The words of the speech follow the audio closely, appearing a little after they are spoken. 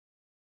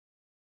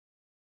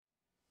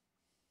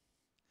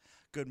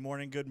Good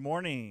morning, good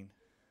morning.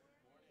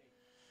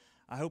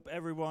 I hope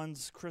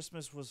everyone's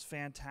Christmas was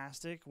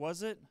fantastic.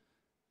 Was it?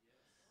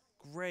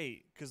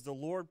 Great, because the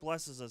Lord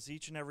blesses us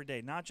each and every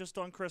day, not just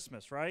on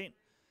Christmas, right?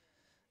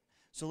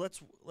 So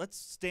let's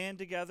stand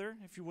together,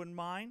 if you wouldn't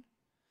mind,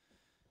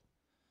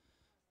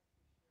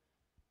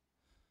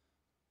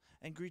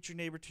 and greet your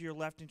neighbor to your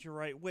left and to your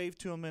right. Wave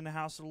to him in the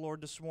house of the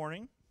Lord this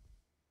morning.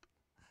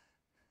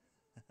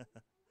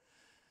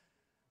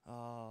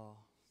 Oh.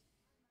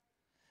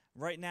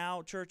 Right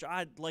now, church,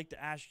 I'd like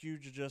to ask you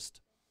to just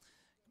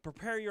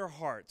prepare your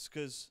hearts,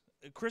 because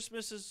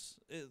Christmas is,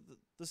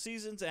 the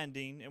season's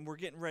ending, and we're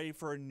getting ready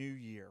for a new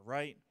year,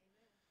 right?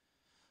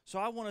 So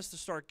I want us to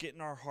start getting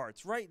our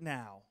hearts right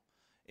now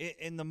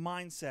in the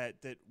mindset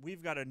that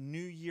we've got a new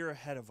year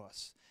ahead of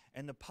us,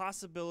 and the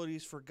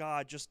possibilities for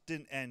God just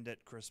didn't end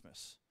at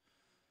Christmas.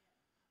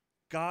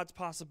 God's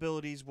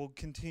possibilities will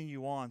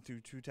continue on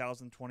through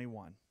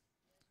 2021.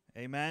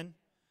 Amen?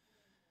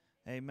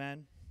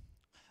 Amen.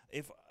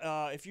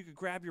 If you could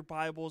grab your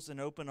Bibles and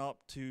open up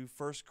to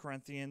 1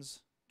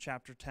 Corinthians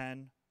chapter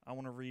 10, I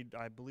want to read,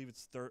 I believe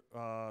it's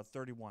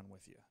 31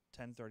 with you,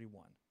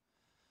 10:31.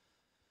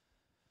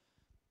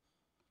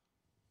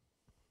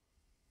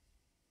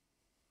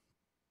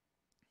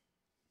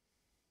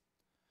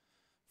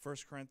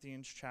 First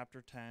Corinthians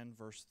chapter 10,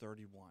 verse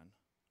 31.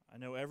 I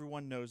know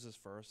everyone knows this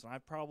verse, and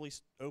I've probably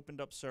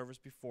opened up service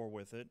before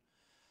with it,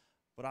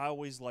 but I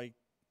always like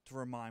to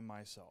remind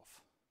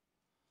myself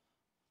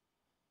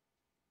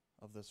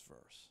of this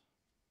verse.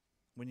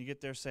 When you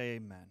get there, say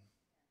amen.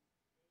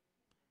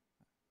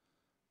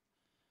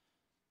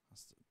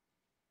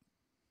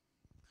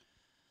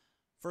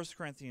 1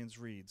 Corinthians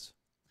reads,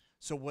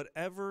 So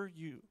whether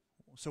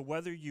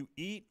you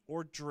eat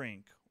or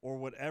drink or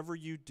whatever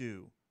you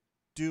do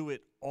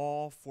it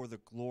all for the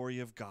glory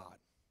of God.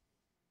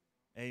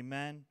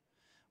 Amen.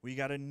 We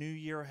got a new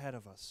year ahead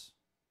of us.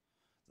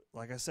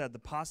 Like I said, the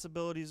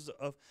possibilities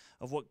of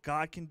what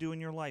God can do in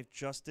your life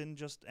didn't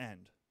just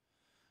end.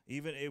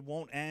 Even it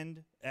won't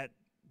end at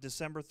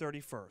December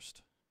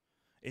 31st.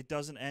 It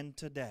doesn't end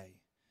today.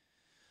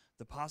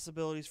 The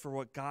possibilities for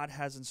what God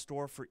has in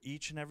store for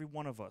each and every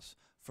one of us,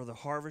 for the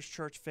Harvest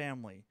Church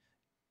family,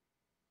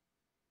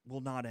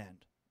 will not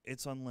end.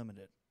 It's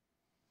unlimited.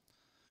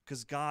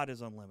 Because God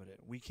is unlimited.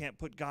 We can't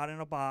put God in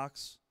a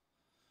box.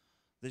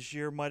 This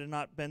year might have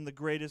not been the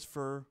greatest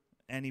for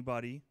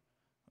anybody.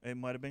 It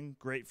might have been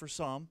great for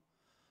some.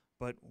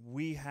 But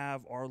we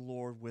have our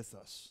Lord with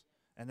us.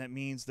 And that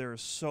means there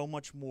is so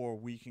much more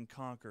we can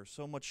conquer,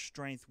 so much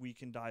strength we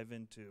can dive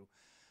into.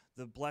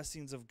 The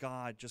blessings of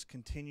God just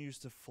continues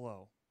to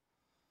flow.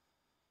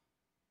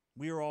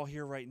 We are all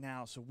here right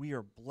now, so we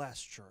are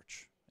blessed,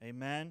 church.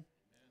 Amen?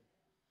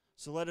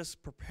 So let us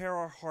prepare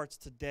our hearts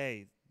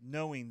today,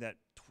 knowing that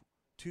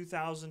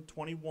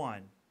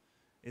 2021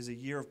 is a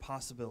year of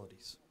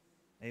possibilities.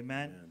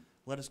 Amen? Amen.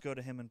 Let us go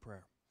to Him in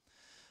prayer.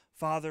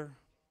 Father,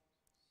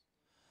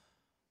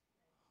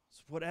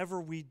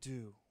 whatever we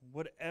do,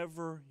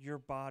 whatever your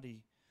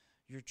body,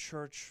 your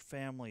church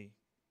family,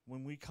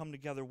 when we come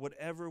together,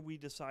 whatever we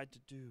decide to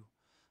do,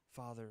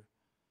 Father,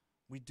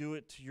 we do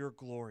it to your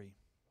glory.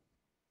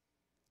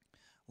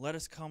 Let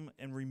us come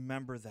and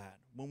remember that.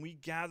 When we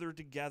gather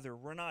together,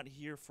 we're not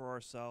here for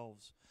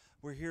ourselves.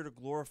 We're here to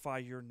glorify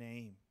your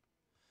name.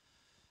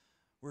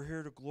 We're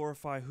here to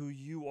glorify who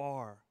you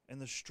are and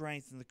the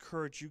strength and the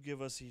courage you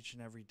give us each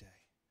and every day.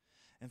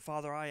 And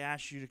Father, I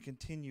ask you to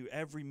continue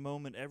every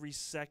moment, every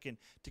second,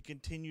 to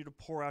continue to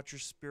pour out your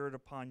Spirit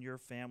upon your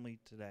family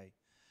today.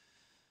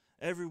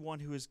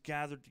 Everyone who is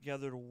gathered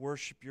together to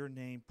worship your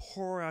name,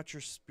 pour out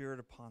your Spirit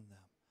upon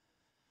them.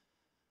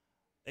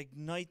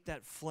 Ignite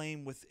that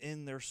flame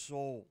within their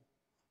soul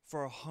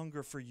for a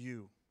hunger for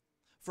you,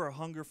 for a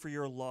hunger for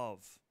your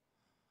love.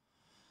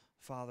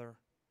 Father,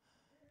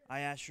 I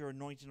ask your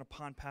anointing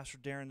upon Pastor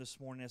Darren this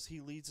morning as he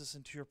leads us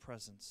into your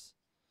presence.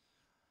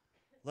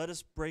 Let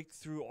us break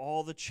through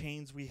all the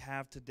chains we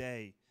have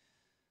today,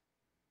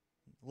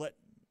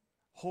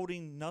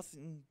 holding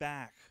nothing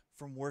back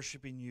from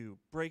worshiping you,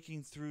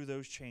 breaking through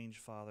those chains,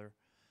 Father,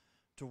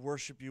 to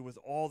worship you with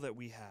all that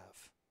we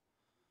have.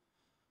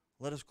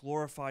 Let us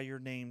glorify your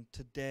name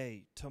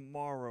today,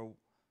 tomorrow,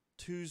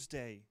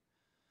 Tuesday,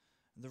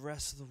 and the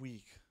rest of the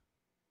week.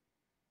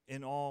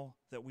 In all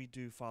that we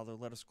do, Father,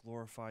 let us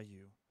glorify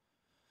you.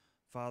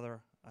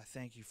 Father, I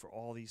thank you for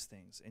all these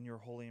things. In your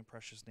holy and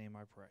precious name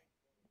I pray.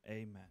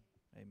 Amen.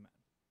 Amen.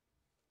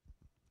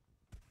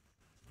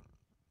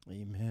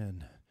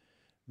 Amen.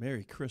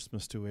 Merry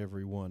Christmas to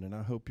everyone, and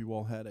I hope you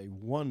all had a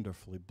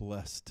wonderfully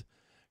blessed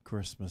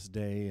Christmas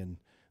day and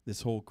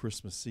this whole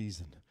Christmas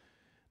season.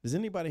 Does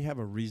anybody have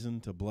a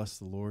reason to bless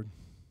the Lord?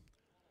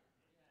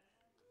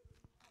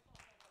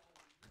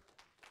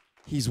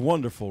 He's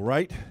wonderful,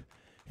 right?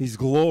 He's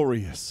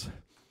glorious.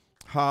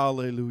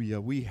 Hallelujah.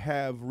 We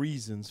have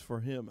reasons for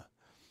him.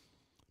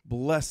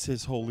 Bless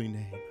his holy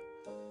name.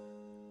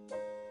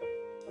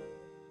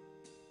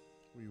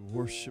 We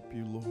worship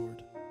you,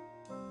 Lord.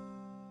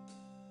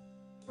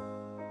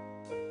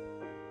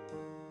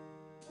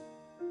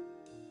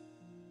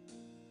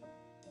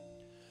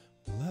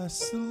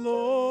 Bless the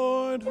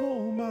Lord,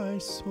 oh my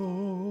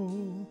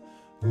soul,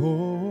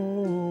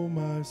 oh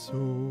my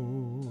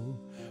soul,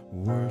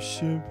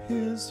 worship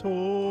his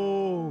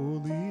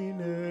holy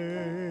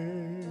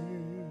name.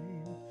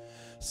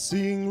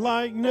 Sing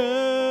like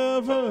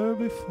never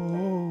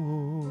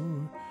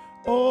before,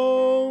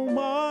 oh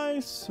my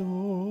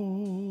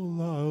soul,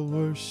 I'll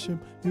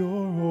worship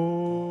your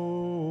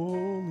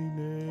holy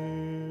name.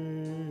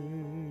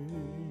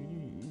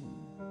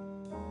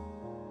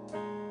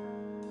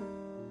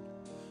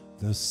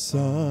 The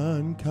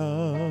sun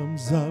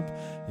comes up,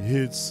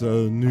 it's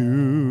a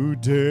new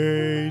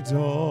day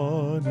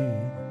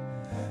dawning.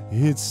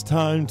 It's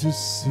time to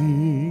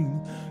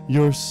sing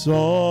your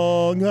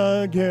song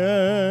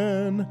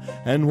again,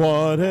 and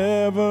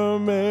whatever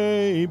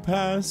may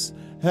pass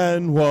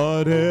and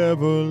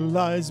whatever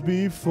lies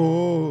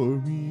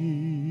before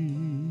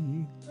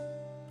me,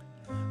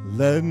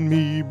 let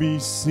me be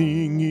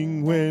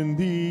singing when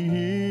the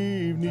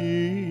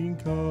evening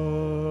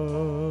comes.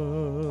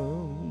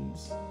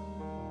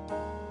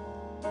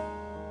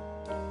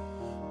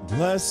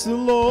 Bless the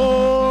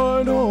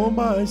Lord, oh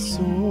my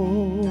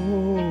soul,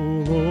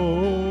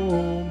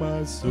 oh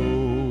my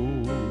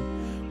soul,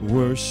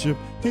 worship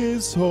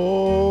his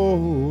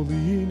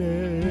holy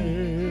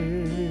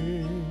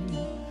name.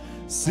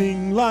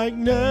 Sing like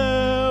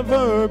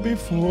never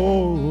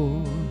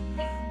before,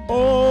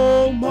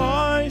 oh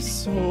my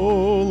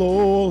soul,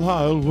 oh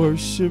I'll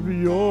worship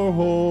your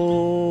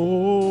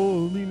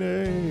holy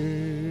name.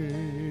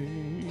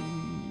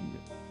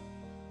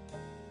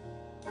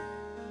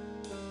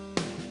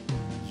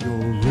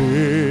 You're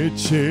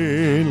rich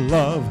in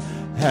love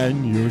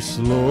and you're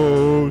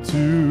slow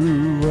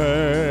to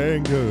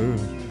anger.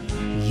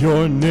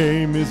 Your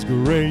name is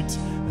great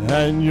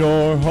and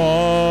your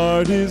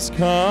heart is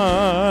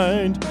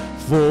kind.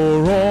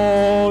 For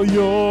all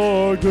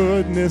your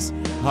goodness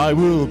I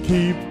will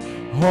keep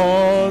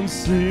on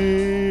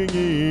singing.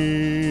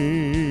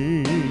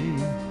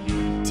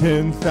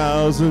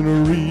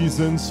 10,000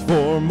 reasons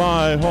for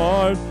my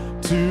heart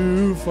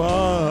to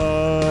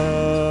find.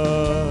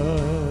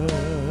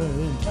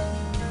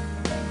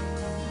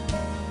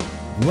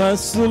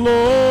 Bless the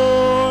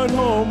Lord,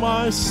 oh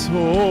my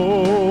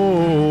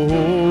soul,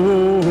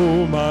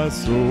 my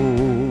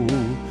soul,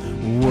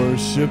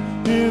 worship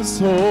his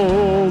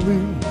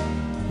holy.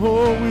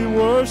 Oh, we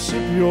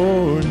worship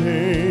your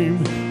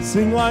name,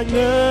 sing like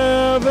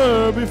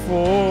never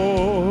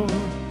before.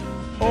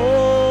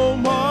 Oh,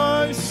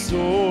 my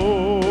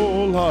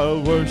soul,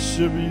 I'll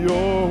worship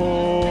your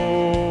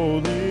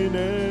holy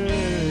name.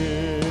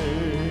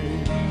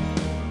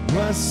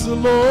 Bless the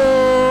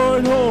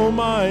Lord, oh,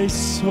 my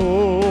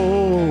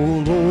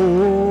soul,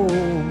 oh,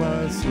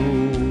 my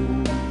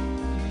soul.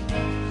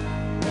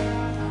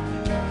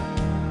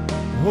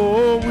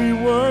 Oh, we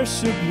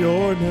worship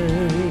your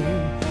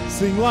name,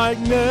 sing like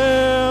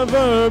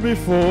never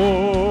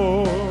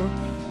before.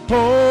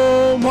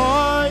 Oh,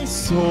 my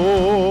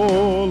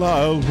soul,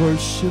 I'll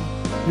worship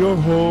your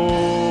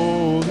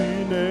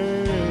holy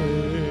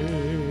name.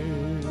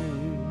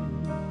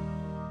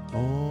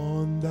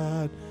 On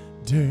that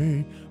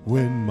day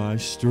when my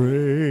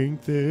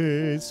strength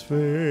is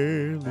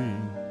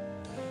failing,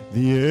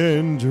 the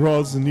end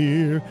draws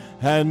near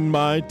and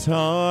my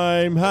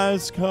time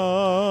has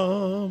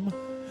come,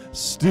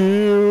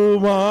 still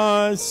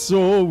my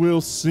soul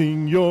will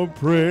sing your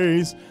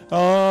praise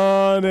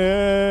unending.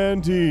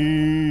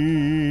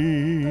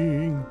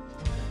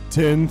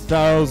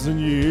 10,000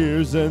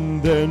 years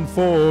and then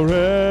forevermore.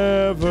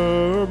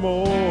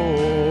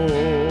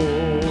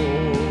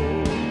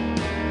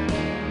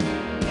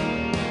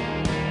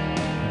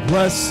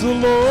 Bless the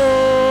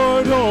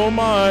Lord, oh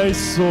my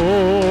soul,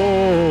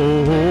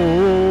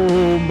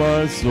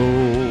 my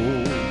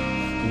soul,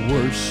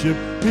 worship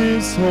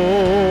his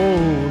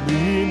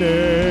holy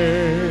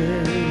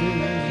name.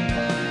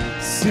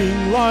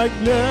 Sing like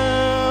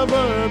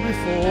never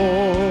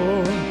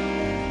before.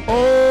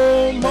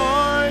 Oh,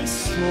 my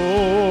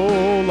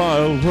soul,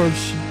 I'll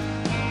worship.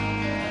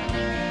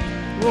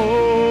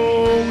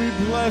 Oh, we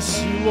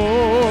bless you,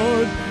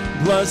 Lord.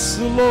 Bless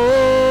the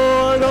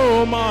Lord,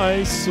 oh,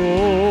 my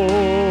soul,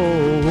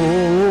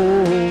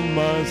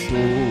 my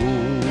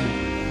soul.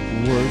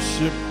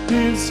 Worship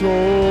his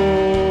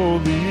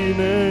holy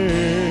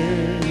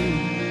name.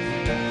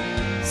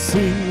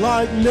 Sing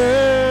like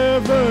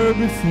never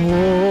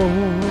before.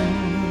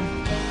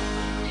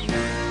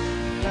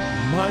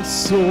 My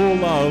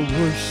soul, I'll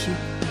worship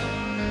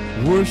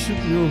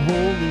your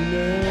holy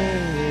name.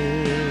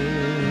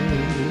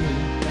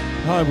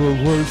 I will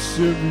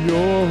worship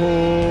your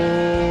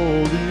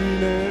holy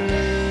name.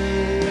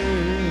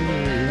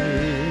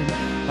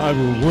 I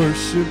will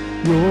worship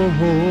your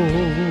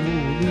holy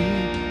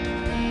name.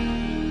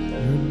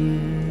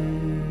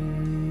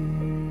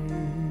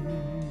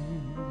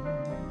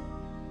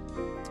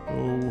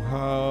 Oh,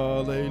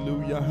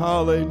 hallelujah,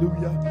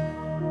 hallelujah.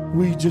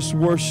 We just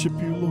worship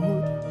you,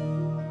 Lord.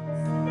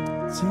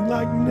 Sing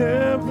like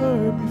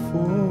never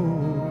before.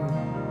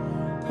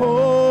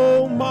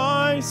 Oh,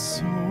 my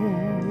soul,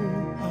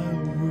 I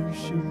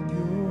worship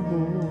your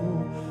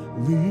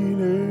holy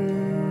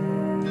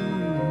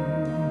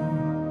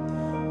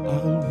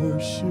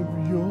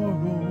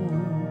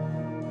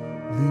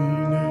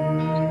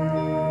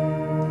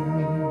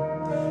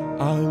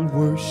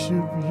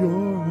worship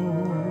your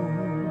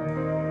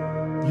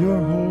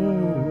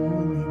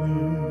holy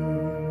name.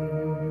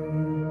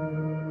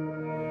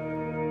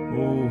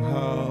 Oh,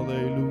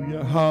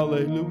 hallelujah,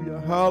 hallelujah,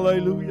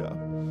 hallelujah.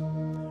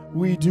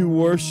 We do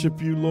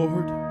worship you,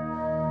 Lord.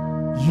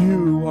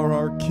 You are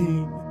our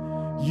King.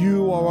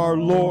 You are our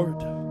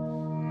Lord.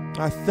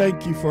 I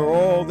thank you for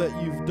all that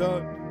you've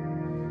done.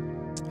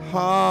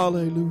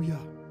 Hallelujah.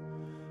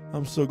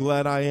 I'm so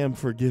glad I am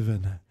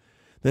forgiven,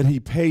 that he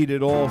paid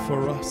it all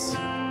for us.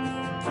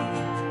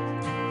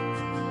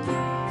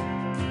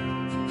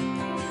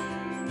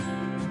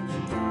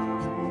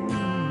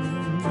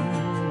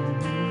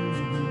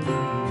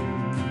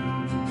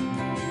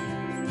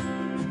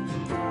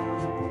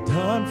 And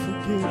I'm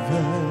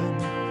forgiven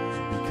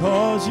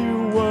because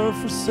you were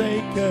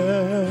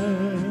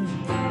forsaken,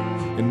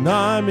 and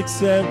I'm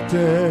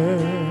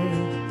accepted.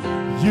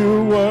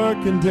 You were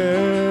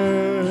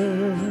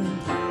condemned,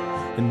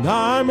 and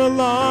I'm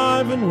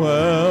alive and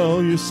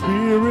well. Your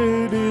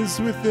spirit is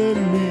within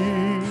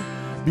me,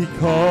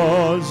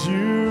 because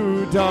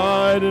you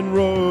died and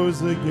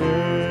rose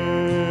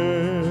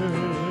again.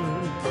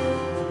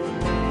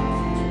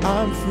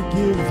 I'm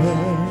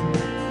forgiven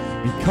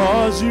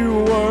because you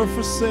were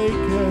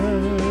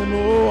forsaken.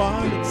 Oh,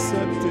 I'm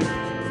accepted.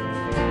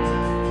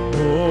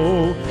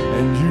 Oh,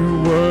 and you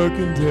were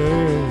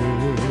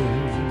condemned.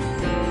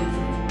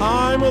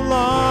 I'm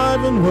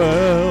alive and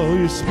well.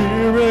 Your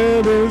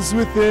spirit is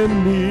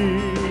within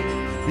me,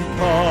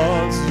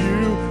 because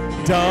you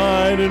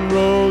died and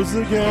rose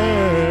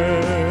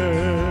again.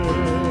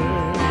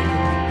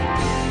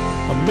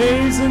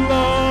 Amazing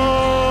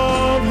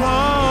love,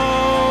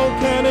 how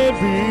can it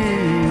be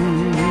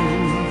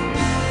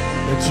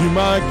that you,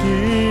 my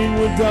King,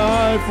 would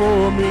die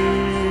for me?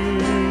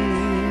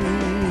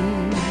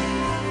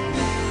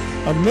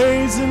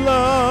 Amazing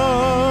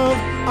love,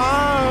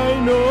 I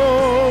know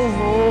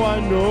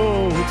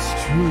it's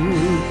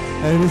true,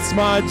 and it's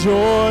my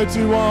joy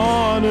to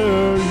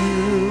honor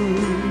you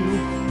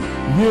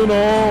in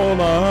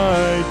all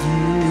I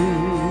do.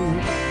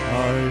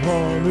 I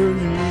honor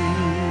you.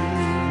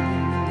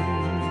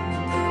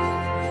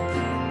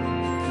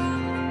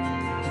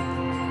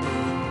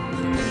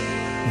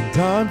 And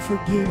I'm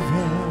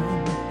forgiven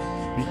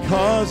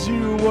because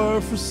you were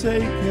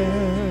forsaken,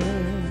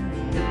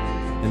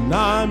 and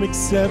I'm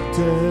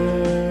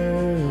accepted.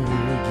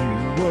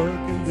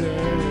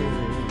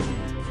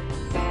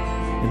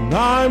 And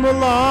I'm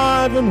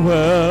alive and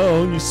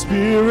well. Your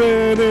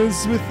spirit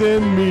is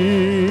within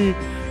me,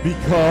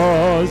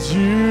 because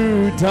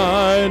you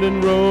died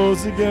and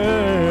rose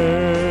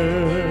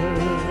again.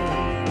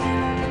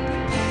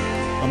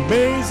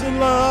 Amazing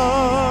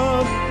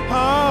love,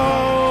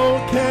 how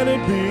can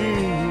it be?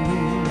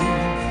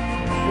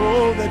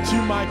 Oh, that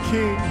you, my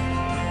King,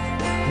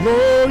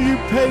 Lord, you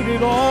paid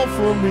it all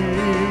for me.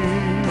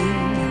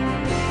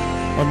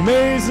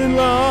 Amazing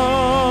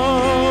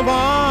love,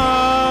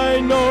 I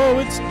know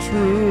it's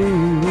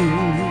true,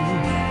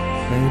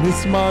 and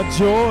it's my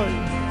joy,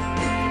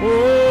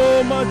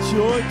 oh, my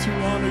joy to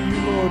honor you,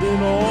 Lord,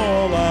 in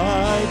all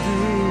I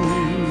do.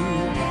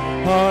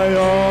 I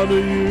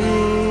honor you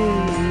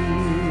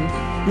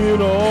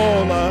in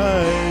all I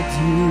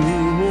do.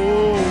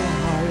 Oh,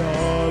 I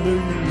honor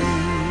you.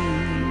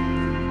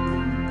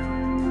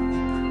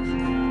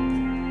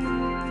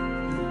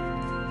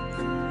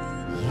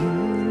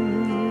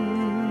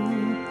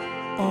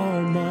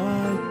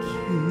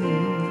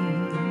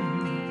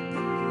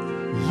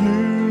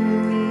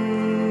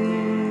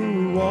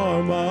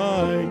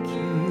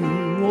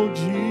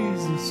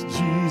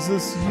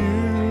 Jesus,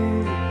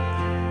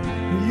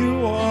 you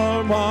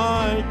are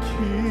my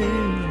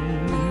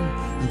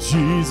King.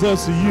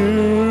 Jesus, you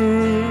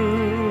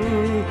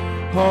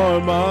are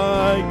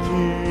my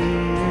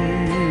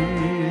King.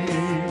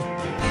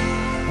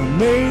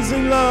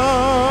 Amazing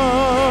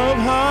love,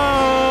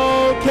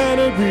 how can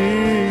it be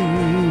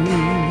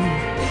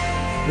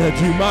that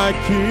you, my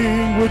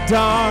King, would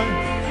die?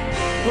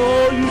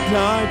 Oh, you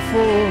died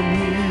for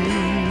me.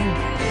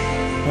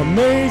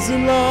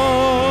 Amazing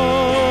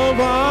love,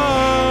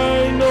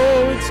 I know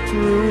it's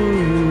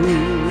true,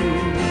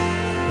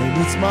 and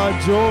it's my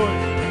joy.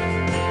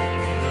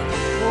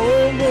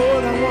 Oh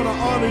Lord, I want to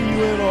honor you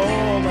in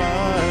all I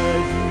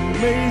do.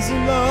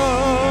 Amazing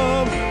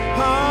love,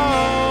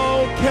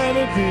 how can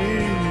it be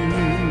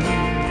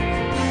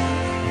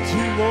that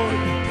you, Lord,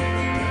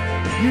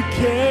 you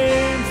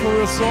came for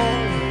us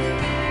all?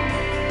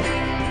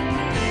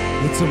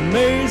 It's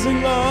amazing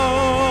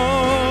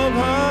love, I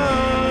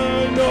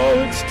know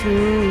it's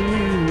true,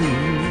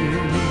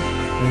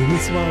 and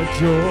it's my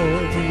joy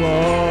to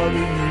honor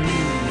you.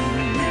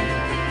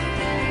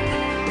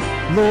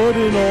 Lord,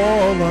 in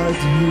all I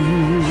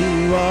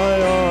do, I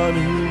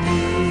honor you.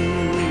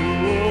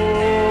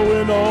 Oh,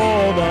 in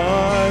all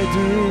I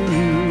do,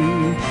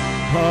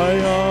 I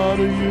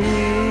honor you.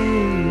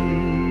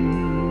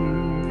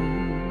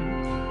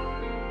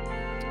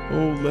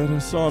 Oh, let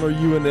us honor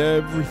you in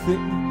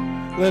everything.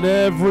 Let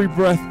every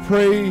breath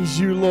praise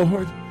you,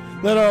 Lord.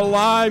 Let our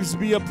lives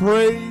be a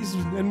praise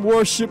and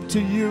worship to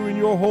you in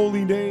your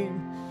holy name.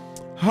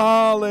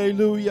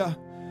 Hallelujah.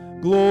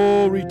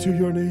 Glory to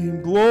your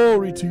name.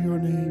 Glory to your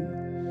name.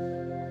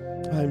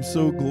 I'm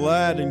so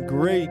glad and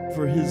great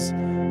for his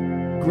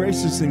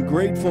gracious and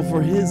grateful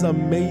for his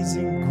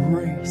amazing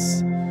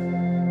grace.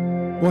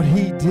 What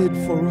he did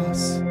for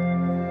us.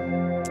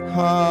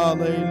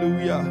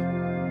 Hallelujah.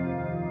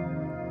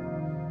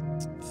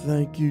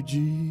 Thank you,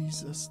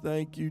 Jesus.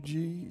 Thank you,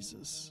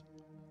 Jesus.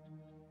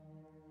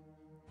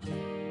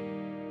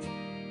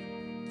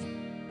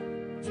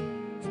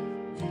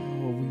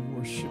 Oh, we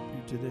worship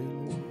you today,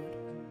 Lord.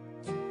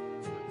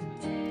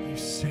 You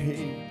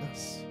saved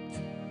us.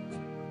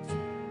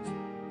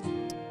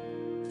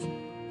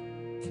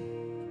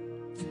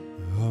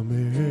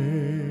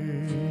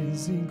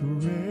 Amazing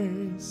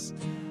grace,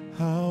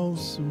 how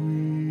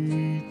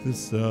sweet the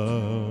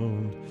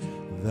sound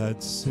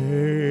that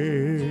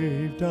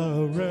saved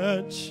a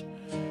wretch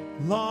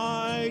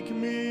like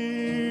me.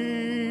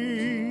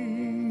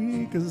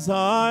 'Cause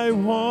I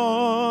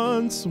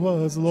once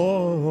was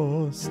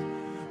lost,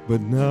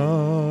 but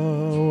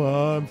now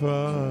I'm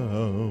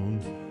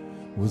found.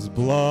 Was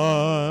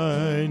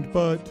blind,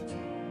 but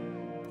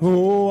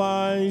oh,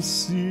 I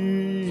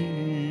see.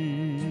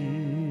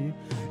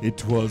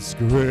 It was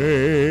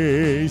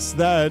grace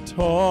that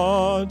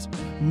taught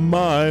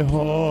my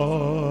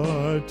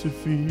heart to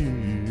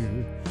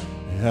fear,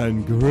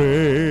 and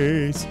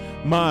grace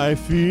my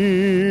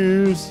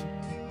fears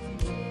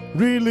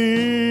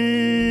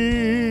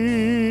relieved.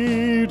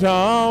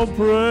 How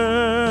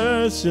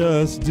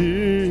precious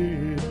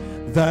did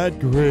that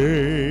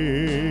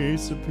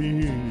grace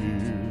appear,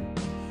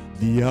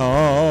 the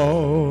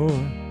hour,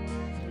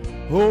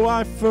 oh,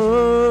 I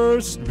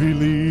first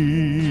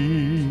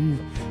believed,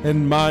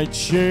 and my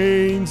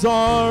chains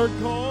are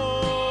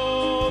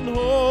gone.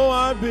 Oh,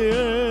 I've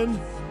been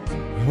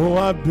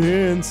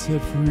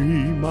set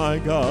free, my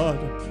God.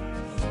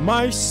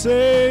 My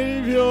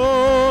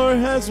Savior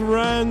has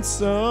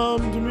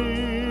ransomed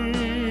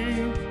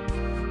me,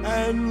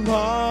 and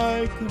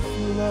like a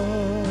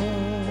flood,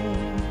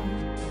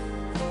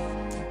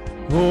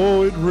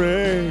 oh, it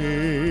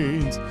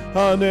rains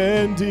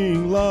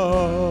unending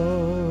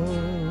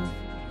love,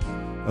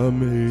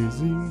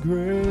 amazing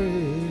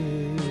grace.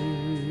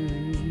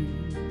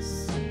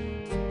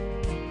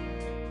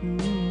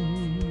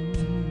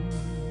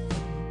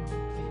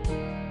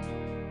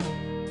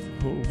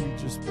 Oh, we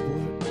just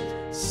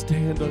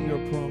stand on your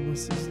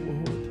promises,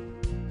 Lord.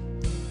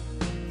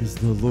 'Cause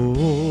the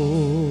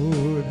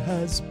Lord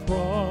has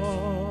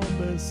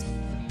promised,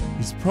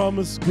 He's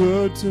promised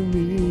good to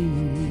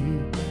me,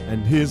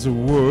 and His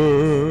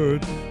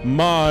word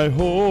my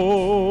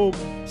hope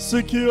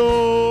secures.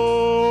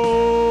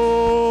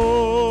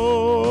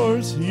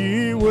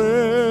 He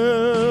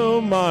will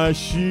my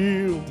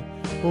shield,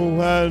 oh,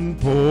 and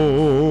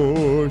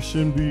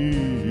portion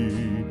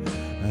be,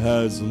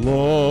 as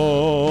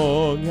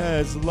long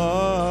as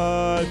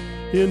life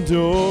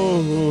endures.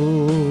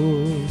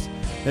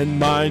 And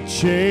my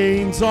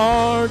chains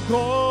are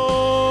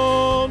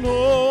gone,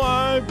 oh,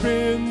 I've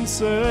been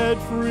set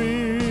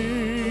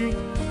free.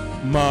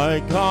 My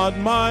God,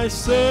 my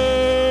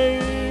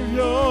Savior,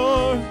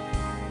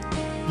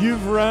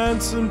 you've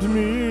ransomed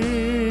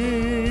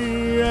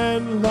me,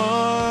 and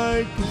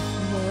like a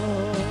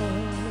flood,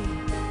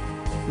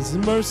 His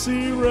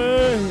mercy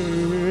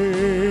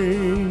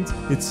reigns.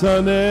 It's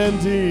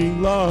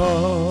unending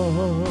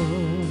love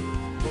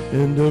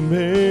and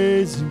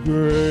amazing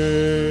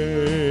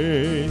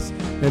grace.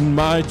 And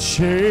my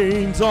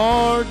chains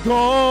are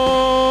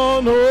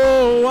gone.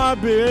 Oh,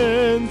 I've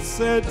been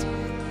set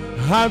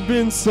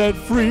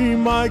free,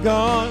 my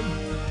God.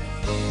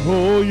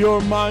 Oh,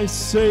 you're my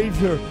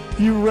Savior.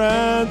 You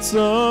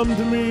ransomed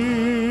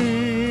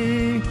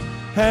me,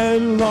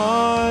 and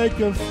like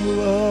a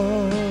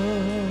flood,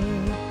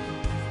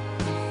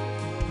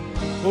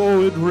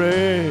 oh, it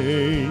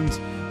rains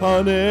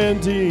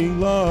unending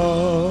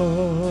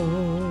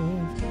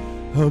love,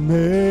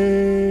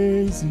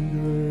 amazing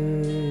grace.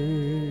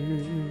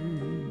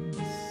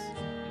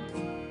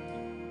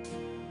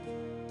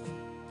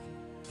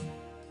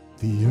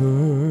 The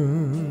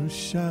earth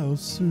shall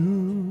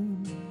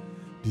soon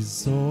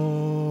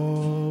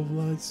dissolve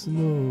like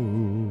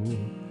snow,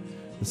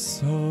 the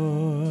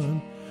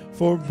sun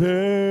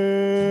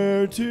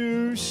forbear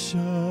to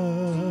shine,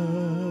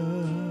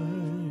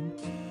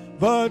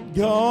 but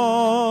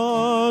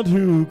God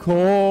who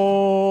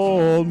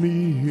called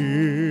me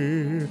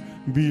here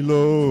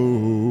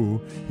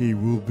below, He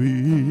will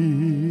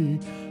be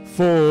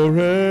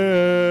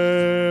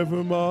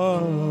forever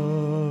mine,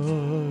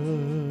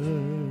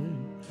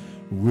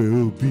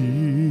 will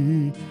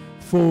be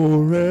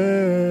forever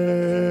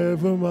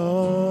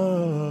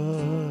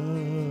mine,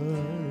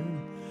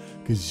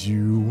 'cause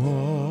you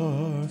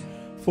are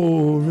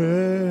forever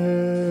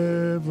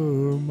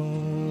mine.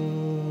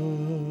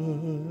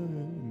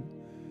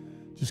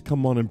 Just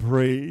come on and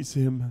praise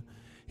Him.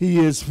 He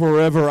is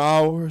forever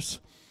ours.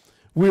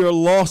 We are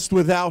lost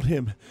without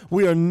Him.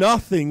 We are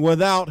nothing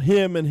without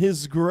Him and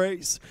His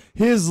grace,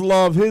 His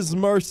love, His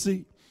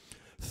mercy.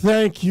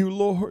 Thank you,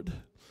 Lord.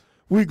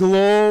 We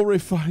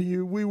glorify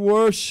you. We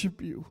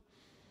worship you.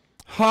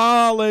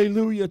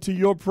 Hallelujah to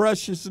your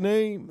precious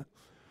name.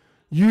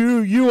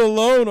 You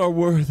alone are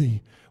worthy,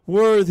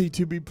 worthy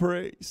to be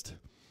praised.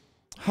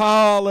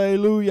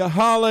 Hallelujah,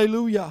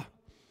 hallelujah.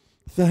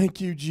 Thank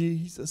you,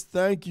 Jesus.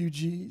 Thank you,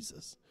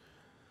 Jesus.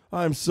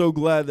 I'm so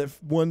glad that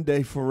one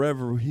day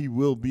forever he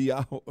will be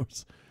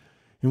ours,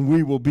 and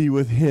we will be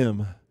with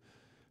him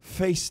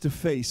face to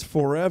face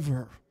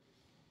forever.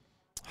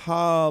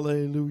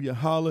 Hallelujah,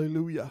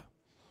 hallelujah.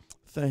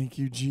 Thank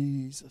you,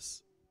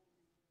 Jesus.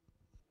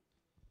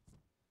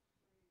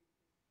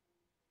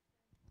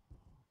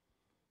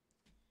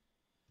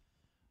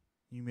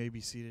 You may be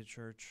seated,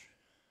 church.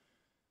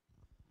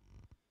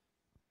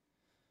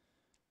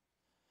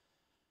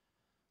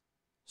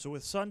 So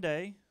with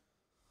Sunday,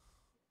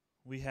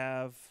 we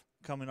have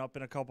coming up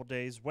in a couple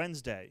days,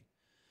 Wednesday.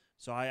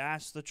 So I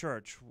asked the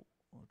church,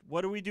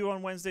 what do we do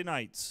on Wednesday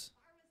nights?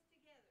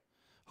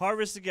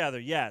 Harvest together,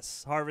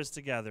 yes, harvest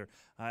together.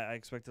 I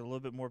expected a little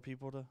bit more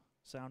people to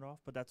sound off,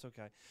 but that's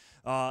okay.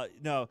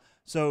 No,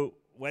 so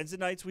Wednesday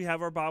nights we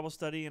have our Bible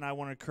study, and I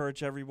want to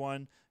encourage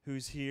everyone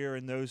who's here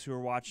and those who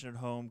are watching at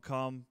home,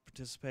 come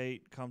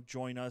participate, come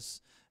join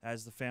us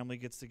as the family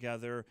gets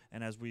together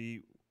and as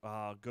we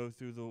go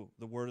through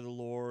the Word of the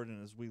Lord,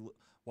 and as we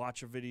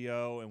watch a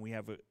video and we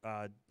have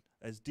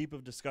as deep of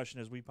a discussion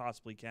as we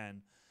possibly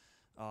can.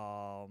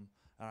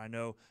 I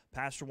know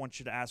Pastor wants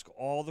you to ask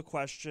all the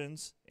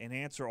questions and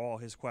answer all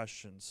his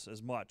questions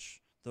as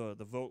much. The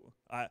vote.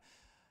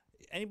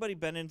 Anybody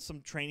been in some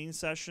training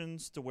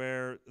sessions to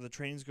where the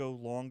trainings go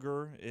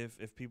longer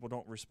if people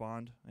don't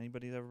respond?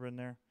 Anybody ever been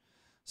there?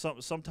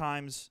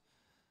 Sometimes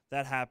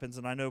that happens,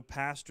 and I know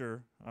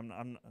Pastor.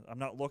 I'm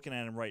not looking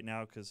at him right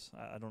now because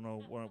I don't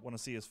know want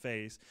to see his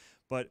face,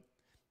 but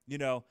you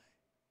know.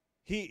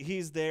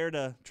 He's there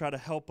to try to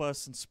help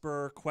us and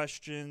spur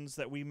questions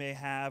that we may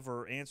have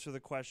or answer the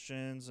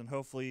questions, and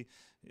hopefully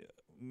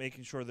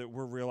making sure that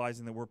we're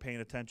realizing that we're paying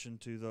attention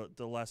to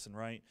the lesson,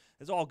 right?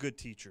 It's all good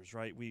teachers,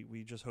 right?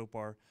 We just hope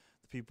the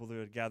people that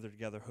are gathered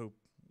together hope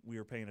we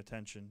are paying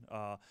attention.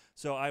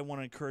 So I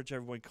want to encourage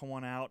everyone, come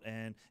on out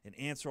and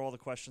answer all the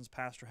questions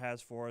Pastor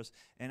has for us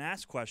and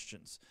ask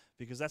questions,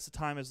 because that's the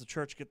time as the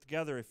church get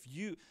together. If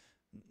you,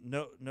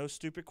 no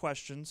stupid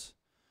questions,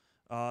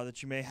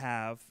 that you may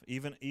have,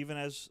 even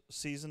as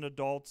seasoned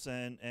adults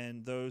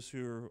and those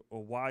who are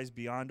wise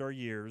beyond our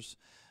years,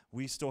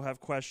 we still have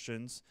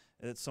questions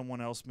that someone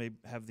else may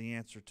have the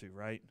answer to,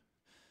 right?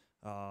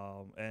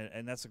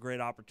 And that's a great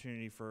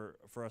opportunity for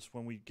us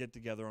when we get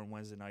together on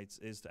Wednesday nights,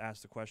 is to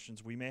ask the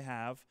questions we may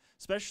have,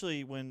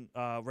 especially when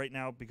right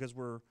now, because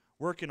we're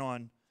working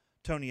on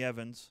Tony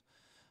Evans,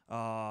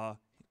 the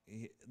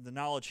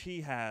knowledge he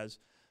has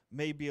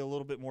may be a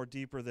little bit more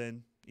deeper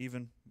than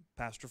even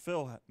Pastor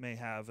Phil may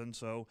have. And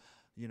so,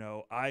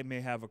 I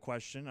may have a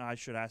question. I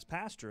should ask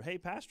Pastor, hey,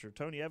 Pastor,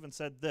 Tony Evans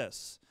said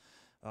this.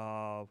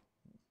 What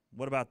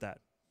about that?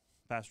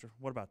 Pastor,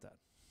 what about that?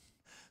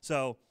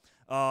 So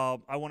I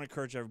want to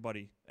encourage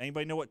everybody.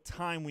 Anybody know what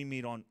time we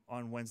meet on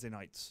Wednesday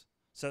nights?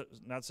 So,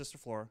 not Sister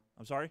Flora.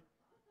 I'm sorry?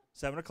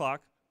 7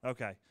 o'clock?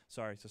 Okay.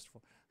 Sorry, Sister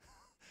Flora.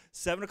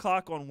 7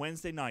 o'clock on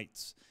Wednesday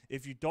nights.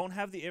 If you don't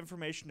have the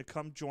information to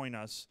come join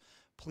us,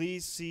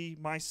 please see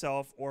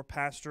myself or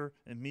Pastor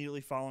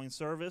immediately following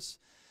service.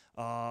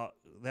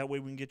 That way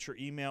we can get your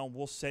email, and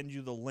we'll send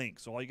you the link.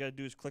 So all you got to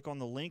do is click on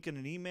the link in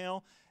an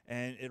email,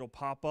 and it'll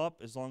pop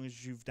up as long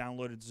as you've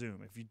downloaded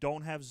Zoom. If you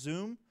don't have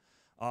Zoom,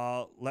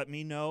 let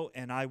me know,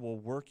 and I will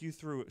work you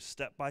through it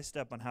step by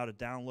step on how to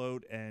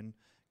download and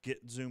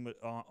get Zoom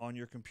on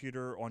your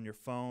computer, on your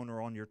phone, or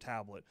on your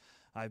tablet.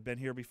 I've been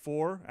here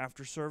before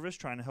after service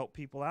trying to help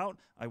people out.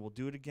 I will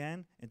do it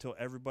again until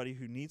everybody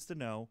who needs to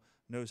know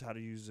knows how to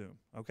use Zoom,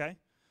 okay?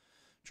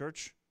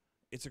 Church,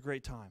 it's a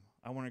great time.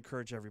 I want to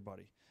encourage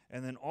everybody.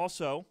 And then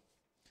also,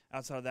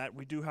 outside of that,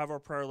 we do have our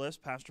prayer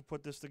list. Pastor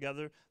put this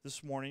together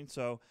this morning,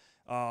 so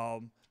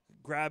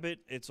grab it.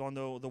 It's on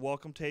the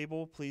welcome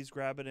table. Please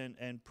grab it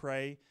and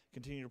pray.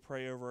 Continue to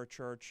pray over our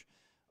church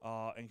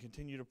and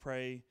continue to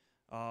pray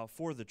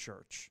for the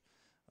church.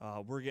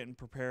 We're getting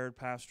prepared,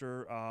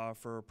 Pastor,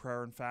 for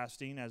prayer and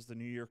fasting as the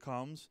new year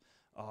comes.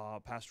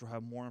 Pastor will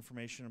have more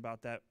information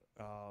about that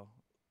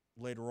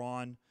later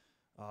on,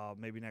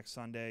 maybe next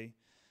Sunday.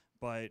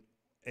 But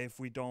if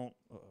we don't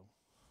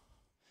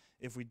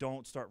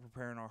start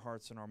preparing our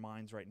hearts and our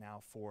minds right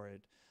now for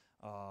it,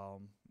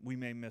 we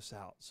may miss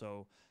out.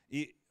 So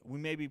we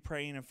may be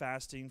praying and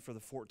fasting for the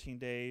 14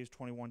 days,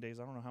 21 days.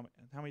 I don't know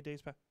how many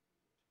days, Pat?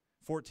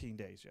 14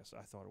 days, yes,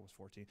 I thought it was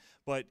 14.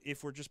 But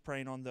if we're just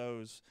praying on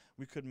those,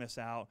 we could miss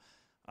out.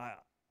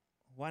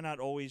 Why not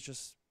always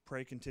just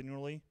pray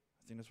continually?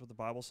 I think that's what the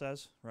Bible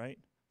says, right?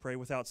 Pray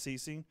without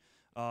ceasing,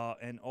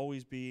 and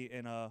always be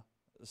in a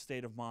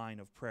state of mind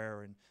of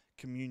prayer and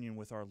communion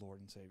with our Lord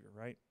and Savior,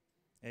 right?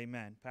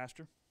 Amen.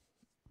 Pastor?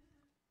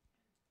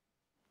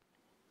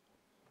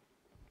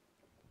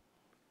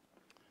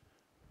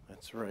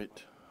 That's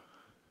right.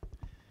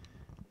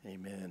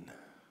 Amen.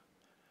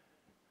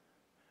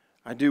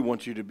 I do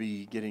want you to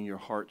be getting your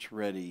hearts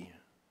ready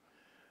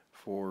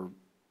for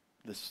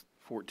this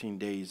 14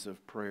 days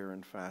of prayer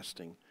and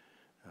fasting.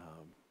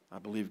 I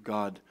believe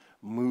God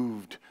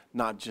moved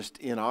not just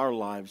in our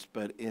lives,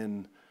 but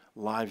in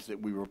lives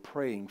that we were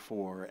praying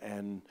for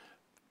and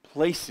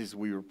places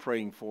we were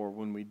praying for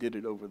when we did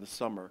it over the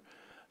summer.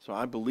 So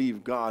I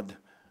believe God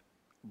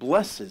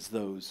blesses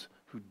those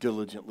who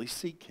diligently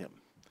seek Him.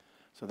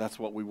 So that's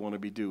what we want to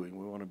be doing.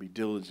 We want to be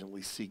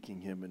diligently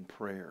seeking Him in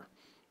prayer.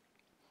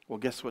 Well,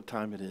 guess what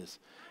time it is?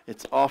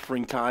 It's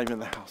offering time in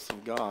the house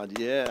of God.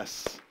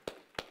 Yes.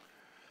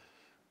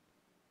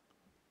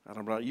 I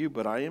don't know about you,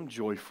 but I am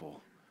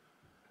joyful.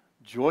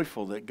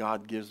 Joyful that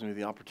God gives me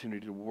the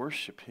opportunity to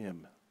worship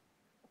Him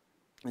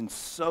in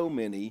so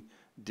many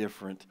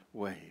different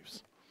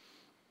ways.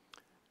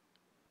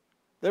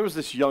 There was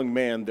this young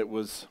man that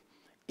was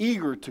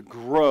eager to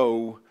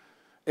grow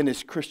in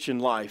his Christian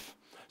life.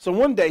 So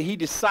one day he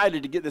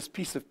decided to get this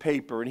piece of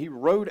paper and he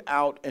wrote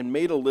out and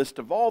made a list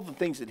of all the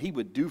things that he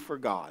would do for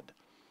God.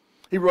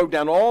 He wrote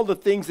down all the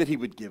things that he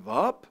would give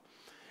up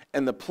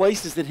and the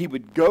places that he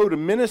would go to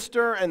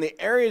minister and the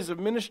areas of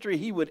ministry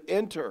he would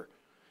enter.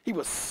 He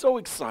was so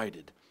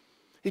excited.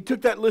 He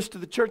took that list to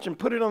the church and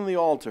put it on the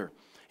altar.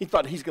 He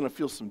thought he's going to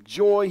feel some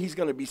joy. He's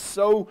going to be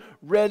so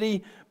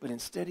ready. But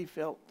instead he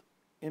felt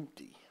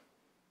empty.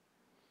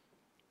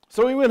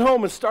 So he went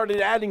home and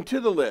started adding to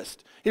the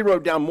list. He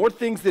wrote down more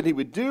things that he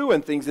would do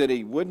and things that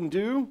he wouldn't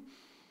do.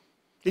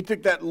 He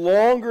took that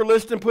longer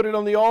list and put it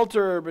on the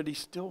altar, but he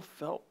still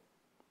felt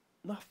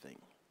nothing.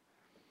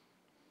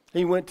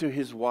 He went to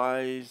his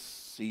wise,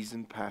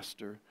 seasoned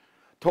pastor,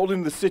 told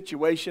him the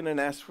situation and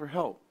asked for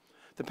help.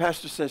 The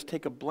pastor says,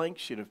 take a blank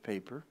sheet of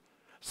paper,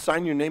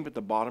 sign your name at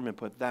the bottom and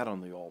put that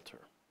on the altar.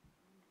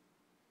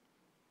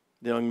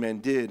 The young man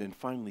did, and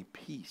finally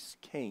peace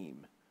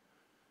came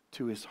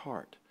to his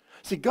heart.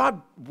 See,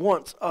 God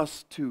wants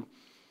us to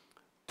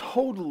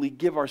totally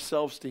give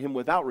ourselves to Him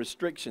without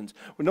restrictions.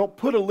 We don't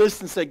put a list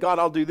and say, God,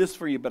 I'll do this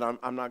for you, but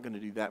I'm not going to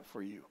do that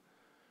for you.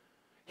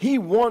 He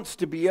wants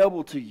to be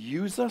able to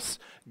use us,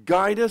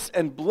 guide us,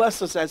 and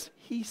bless us as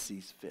He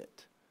sees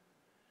fit.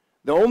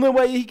 The only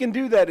way He can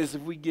do that is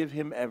if we give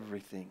Him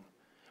everything.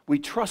 We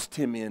trust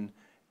Him in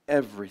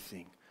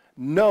everything,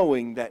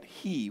 knowing that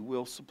He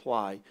will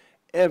supply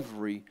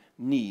every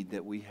need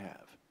that we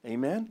have.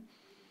 Amen?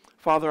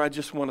 Father, I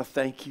just want to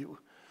thank You.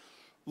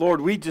 Lord,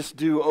 we just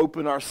do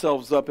open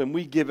ourselves up and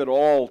we give it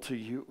all to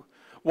You.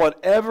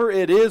 Whatever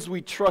it is,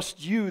 we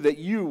trust You that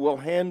You will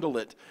handle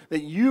it,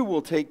 that You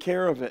will take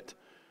care of it.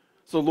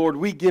 So, Lord,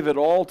 we give it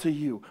all to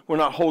You. We're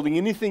not holding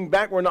anything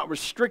back. We're not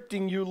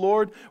restricting You,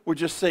 Lord. We're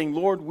just saying,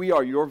 Lord, we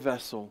are Your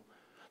vessel.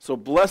 So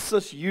bless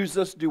us, use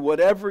us, do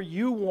whatever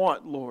You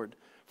want, Lord,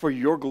 for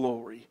Your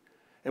glory.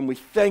 And we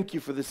thank You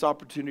for this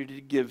opportunity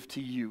to give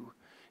to You.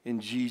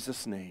 In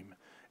Jesus' name,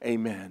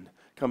 amen.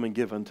 Come and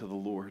give unto the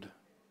Lord.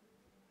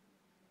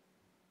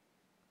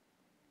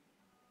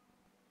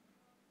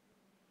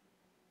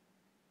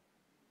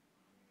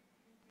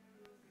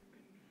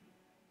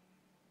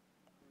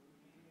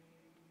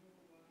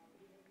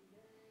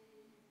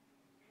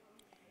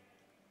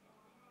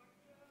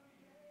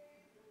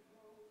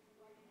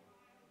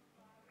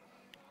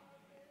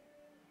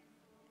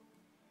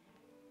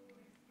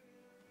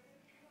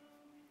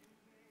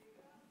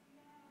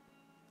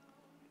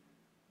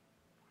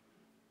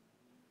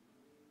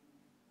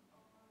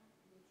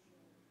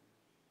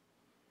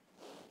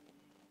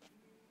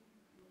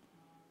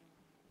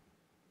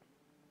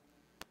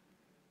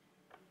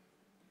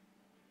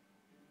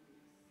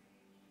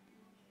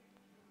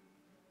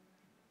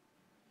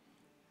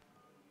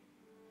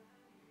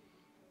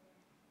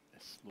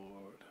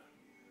 Lord.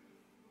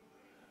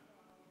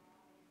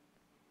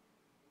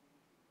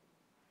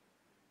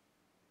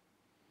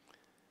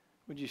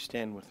 Would you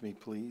stand with me,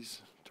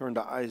 please? Turn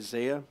to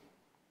Isaiah,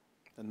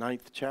 the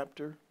 9th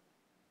chapter.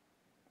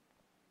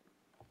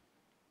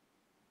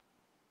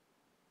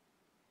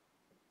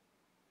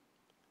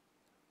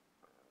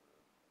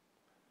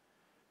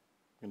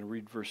 I'm going to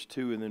read verse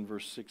 2 and then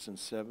verse 6 and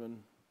 7. It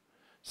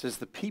says,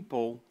 the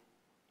people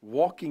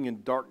walking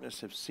in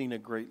darkness have seen a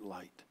great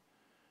light.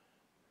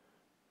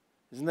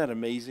 Isn't that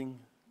amazing?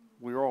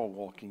 We're all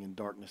walking in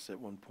darkness at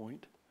one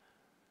point.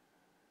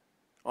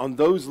 On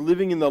those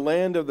living in the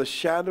land of the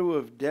shadow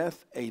of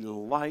death, a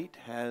light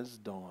has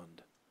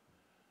dawned.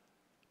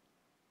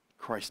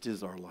 Christ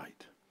is our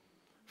light.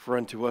 For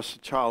unto us a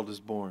child is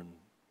born,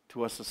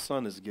 to us a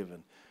son is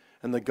given,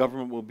 and the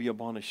government will be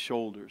upon His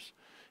shoulders.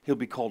 He'll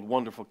be called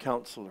Wonderful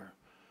Counselor.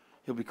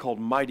 He'll be called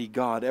Mighty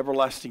God,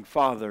 Everlasting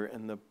Father,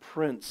 and the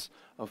Prince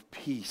of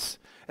Peace.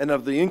 And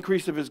of the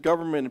increase of His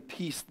government and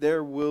peace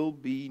there will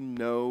be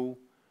no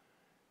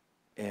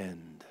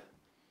end.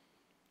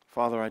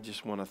 Father, I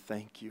just want to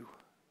thank You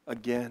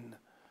again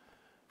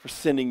for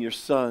sending Your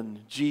Son.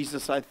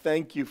 Jesus, I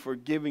thank You for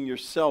giving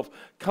Yourself,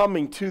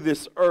 coming to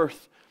this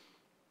earth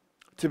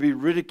to be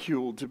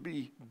ridiculed, to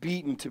be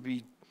beaten, to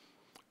be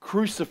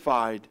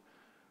crucified,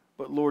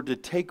 but Lord, to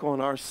take on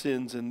our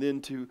sins and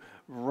then to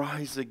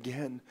rise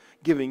again,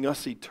 giving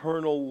us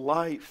eternal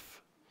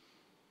life.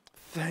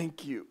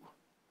 Thank You.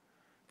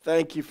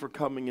 Thank You for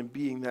coming and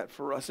being that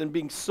for us and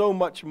being so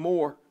much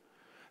more.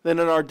 Then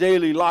in our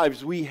daily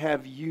lives, we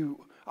have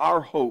you,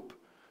 our hope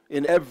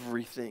in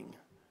everything.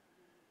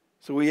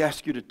 So we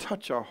ask you to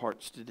touch our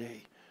hearts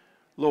today.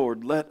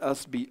 Lord, let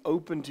us be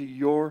open to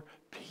your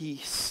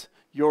peace,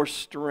 your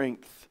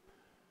strength.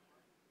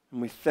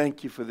 And we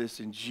thank you for this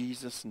in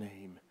Jesus'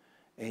 name.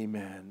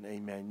 Amen.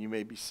 Amen. You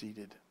may be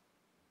seated.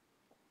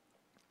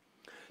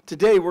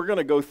 Today we're going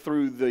to go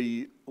through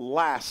the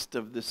last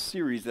of this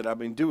series that I've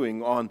been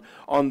doing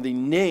on the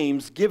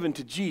names given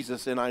to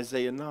Jesus in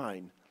Isaiah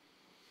 9.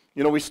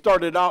 You know, we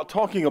started out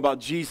talking about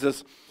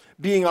Jesus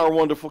being our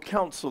wonderful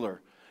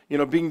counselor, you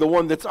know, being the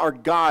one that's our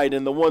guide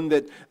and the one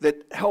that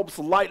helps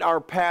light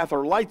our path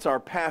or lights our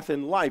path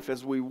in life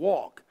as we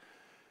walk.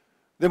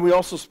 Then we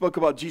also spoke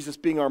about Jesus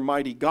being our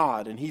mighty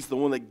God, and he's the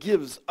one that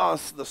gives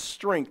us the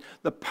strength,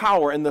 the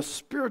power, and the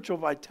spiritual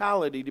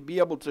vitality to be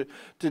able to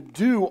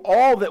do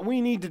all that we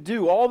need to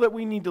do, all that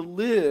we need to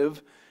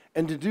live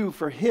and to do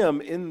for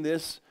him in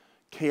this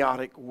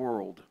chaotic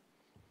world.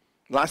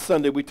 Last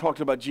Sunday, we talked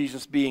about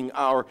Jesus being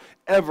our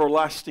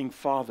everlasting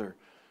Father.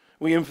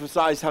 We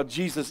emphasized how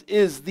Jesus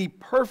is the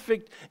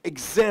perfect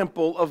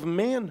example of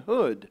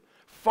manhood,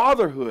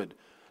 fatherhood,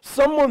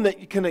 someone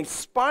that can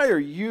inspire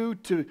you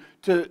to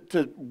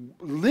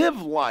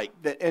live like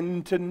that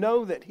and to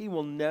know that he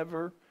will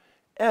never,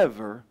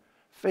 ever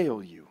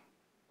fail you.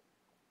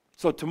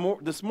 So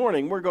this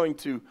morning, we're going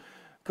to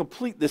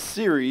complete this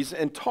series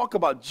and talk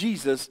about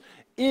Jesus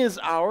is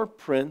our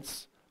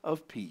Prince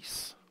of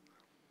Peace.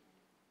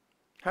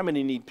 How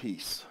many need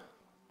peace?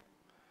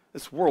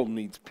 This world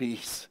needs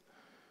peace.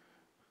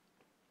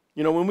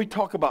 You know, when we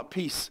talk about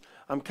peace,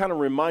 I'm kind of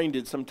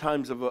reminded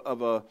sometimes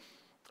of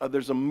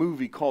there's a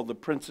movie called The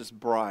Princess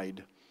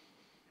Bride.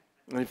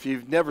 And if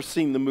you've never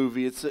seen the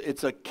movie,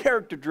 it's a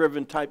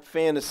character-driven type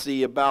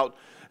fantasy about,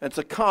 it's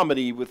a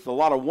comedy with a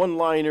lot of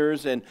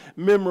one-liners and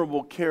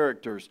memorable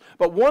characters.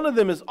 But one of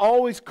them is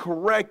always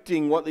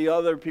correcting what the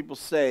other people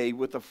say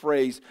with the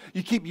phrase,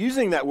 you keep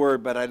using that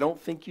word, but I don't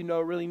think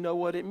you really know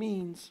what it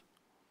means.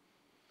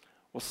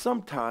 Well,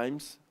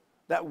 sometimes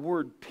that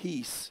word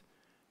peace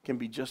can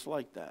be just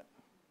like that.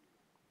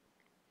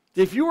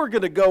 If you were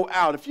going to go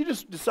out, if you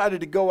just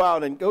decided to go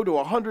out and go to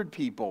 100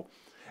 people,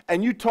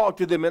 and you talk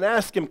to them and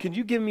ask them, can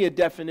you give me a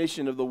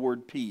definition of the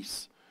word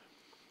peace?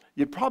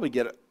 You'd probably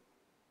get,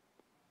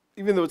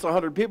 even though it's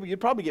 100 people,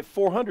 you'd probably get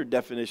 400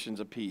 definitions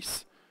of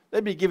peace.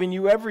 They'd be giving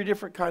you every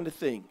different kind of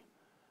thing.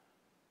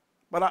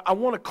 But I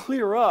want to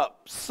clear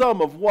up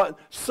some of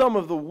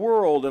the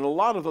world and a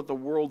lot of what the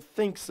world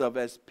thinks of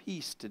as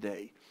peace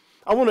today.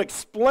 I want to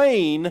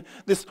explain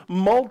this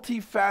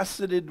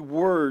multifaceted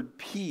word,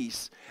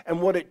 peace,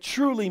 and what it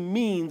truly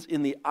means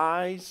in the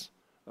eyes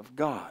of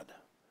God.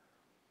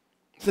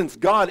 Since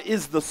God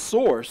is the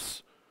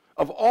source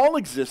of all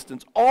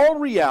existence, all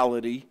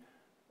reality,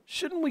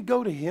 shouldn't we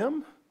go to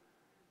him?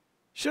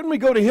 Shouldn't we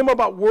go to him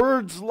about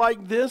words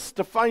like this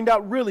to find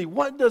out really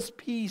what does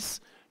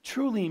peace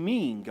truly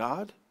mean,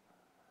 God?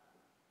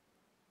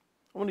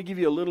 I want to give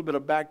you a little bit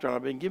of background.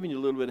 I've been giving you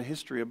a little bit of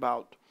history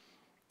about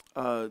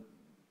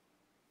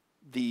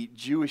the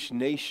Jewish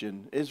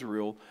nation,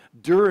 Israel,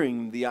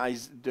 during the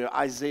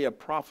Isaiah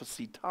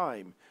prophecy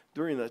time.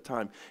 During that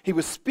time, he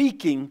was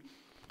speaking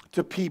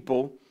to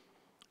people,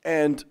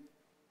 and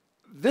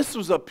this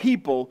was a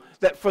people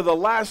that for the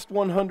last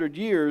 100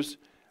 years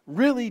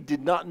really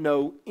did not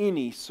know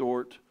any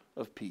sort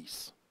of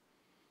peace.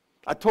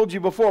 I told you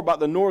before about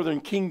the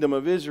northern kingdom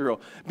of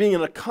Israel being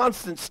in a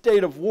constant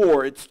state of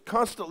war. It's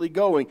constantly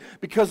going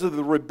because of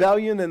the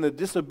rebellion and the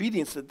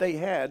disobedience that they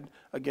had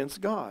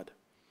against God.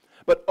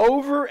 But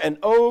over and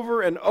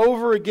over and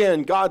over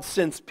again, God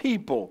sends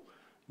people,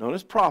 known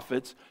as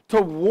prophets,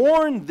 to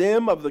warn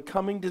them of the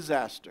coming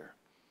disaster.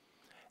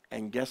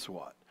 And guess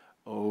what?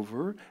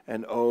 Over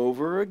and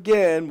over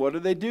again,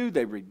 what do?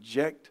 They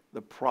reject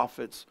the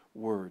prophet's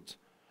words.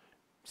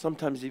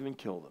 Sometimes even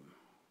kill them.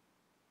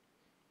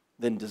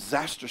 Then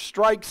disaster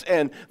strikes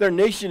and their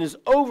nation is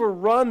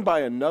overrun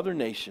by another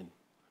nation.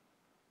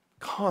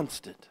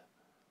 Constant.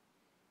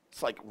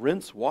 It's like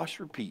rinse, wash,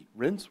 repeat.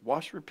 Rinse,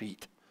 wash,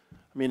 repeat.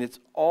 I mean, it's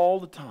all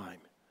the time.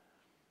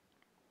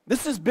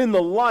 This has been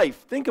the life.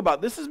 Think about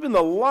it. This has been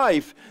the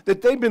life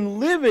that they've been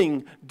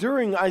living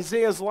during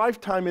Isaiah's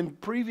lifetime and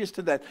previous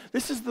to that.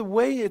 This is the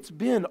way it's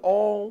been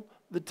all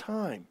the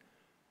time.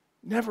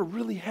 Never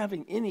really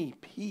having any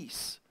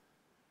peace.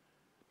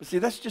 But see,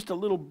 that's just a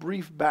little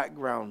brief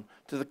background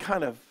to the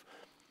kind of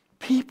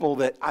people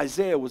that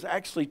Isaiah was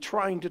actually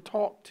trying to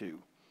talk to.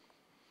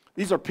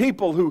 These are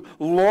people who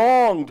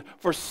longed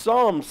for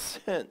some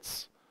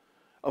sense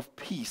of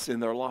peace in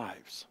their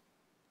lives.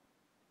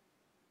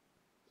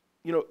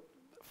 You know,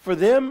 for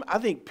them, I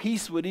think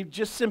peace would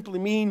just simply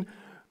mean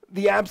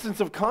the absence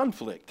of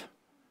conflict.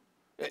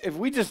 If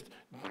we just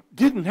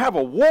didn't have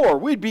a war,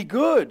 we'd be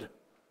good.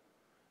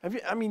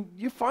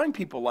 You find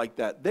people like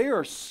that. They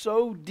are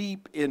so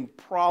deep in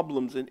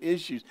problems and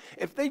issues.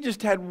 If they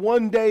just had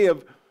one day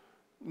of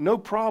no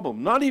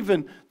problem, not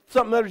even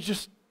something that was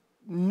just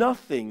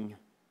nothing,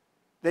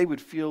 they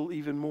would feel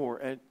even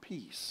more at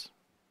peace.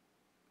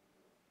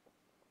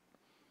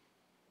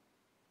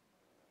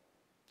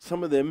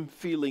 Some of them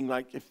feeling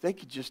like if they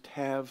could just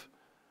have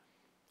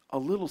a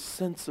little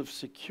sense of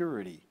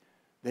security,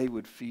 they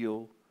would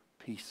feel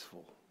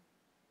peaceful.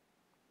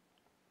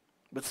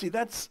 But see,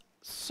 that's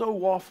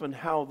so often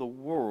how the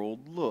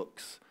world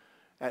looks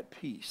at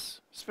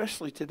peace,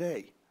 especially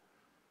today.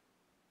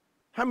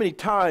 How many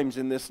times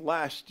in this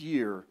last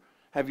year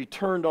have you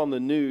turned on the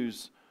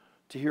news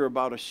to hear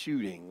about a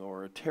shooting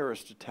or a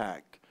terrorist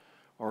attack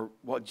or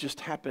what just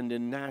happened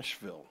in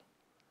Nashville?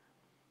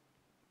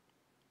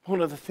 One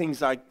of the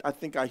things I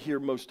think I hear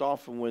most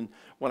often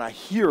when I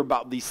hear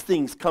about these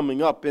things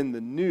coming up in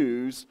the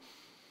news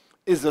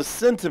is a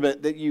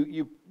sentiment that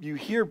you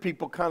hear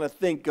people kind of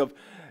think of,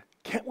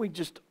 can't we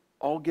just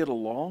all get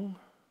along?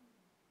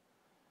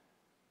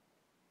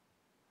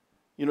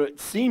 You know, it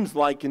seems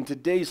like in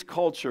today's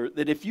culture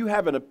that if you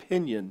have an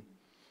opinion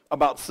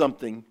about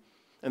something,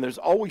 and there's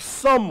always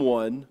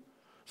someone,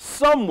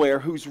 somewhere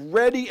who's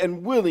ready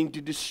and willing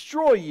to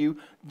destroy you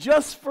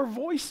just for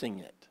voicing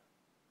it.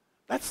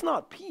 That's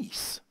not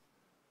peace.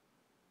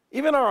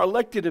 Even our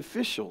elected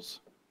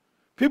officials,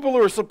 people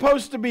who are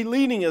supposed to be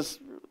leading us,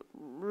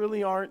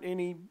 really aren't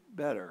any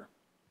better.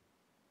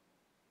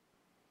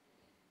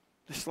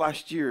 This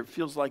last year, it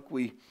feels like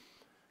we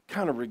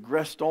kind of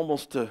regressed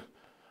almost to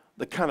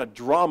the kind of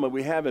drama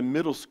we have in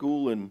middle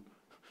school and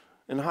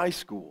in high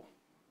school.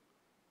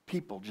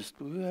 People just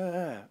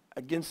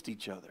against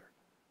each other.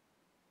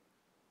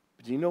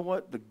 But do you know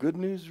what the good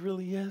news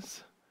really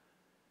is?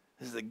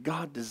 Is that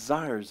God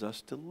desires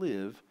us to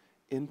live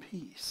in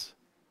peace.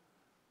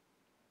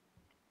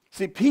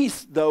 See,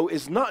 peace, though,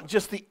 is not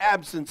just the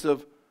absence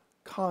of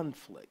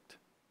conflict.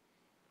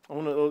 I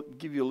want to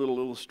give you a little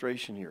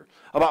illustration here.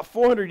 About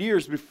 400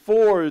 years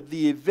before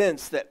the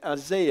events that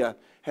Isaiah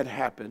had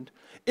happened,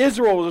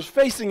 Israel was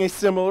facing a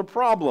similar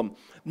problem.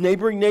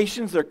 Neighboring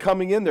nations, they're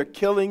coming in, they're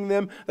killing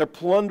them, they're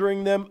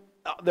plundering them,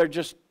 they're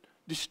just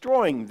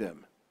destroying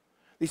them.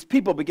 These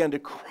people began to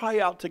cry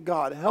out to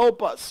God,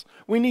 help us.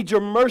 We need your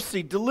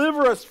mercy.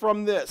 Deliver us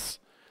from this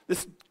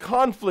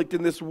conflict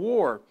and this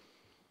war.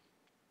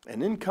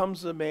 And in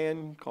comes a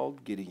man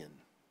called Gideon.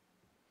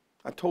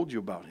 I told you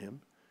about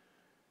him.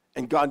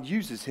 And God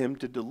uses him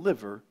to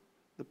deliver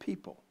the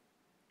people.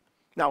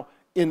 Now,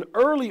 in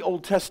early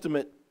Old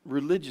Testament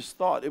religious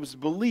thought, it was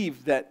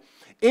believed that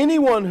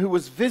anyone who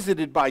was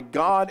visited by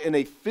God in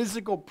a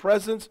physical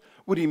presence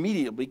would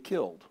immediately be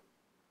killed.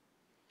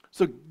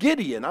 So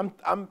Gideon,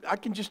 I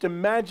can just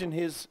imagine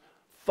his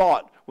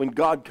thought when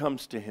God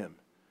comes to him.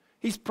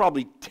 He's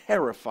probably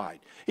terrified.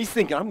 He's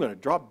thinking, I'm going to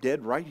drop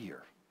dead right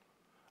here.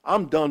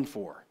 I'm done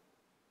for.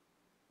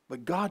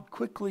 But God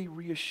quickly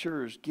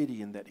reassures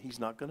Gideon that he's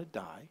not going to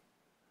die.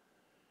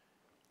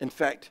 In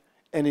fact,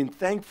 and in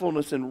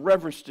thankfulness and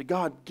reverence to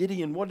God,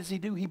 Gideon, what does he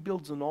do? He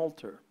builds an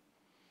altar.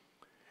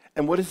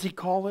 And what does he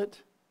call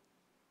it?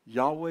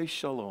 Yahweh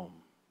Shalom.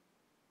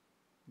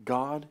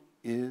 God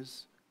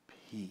is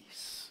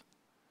peace.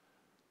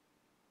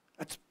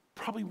 That's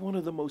probably one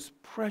of the most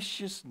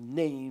precious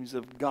names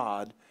of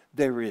God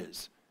there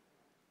is.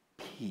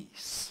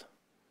 Peace.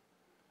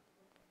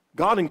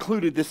 God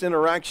included this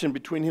interaction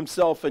between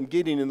himself and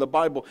Gideon in the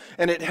Bible,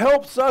 and it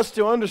helps us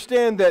to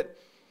understand that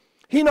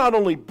he not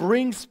only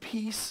brings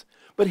peace,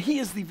 but he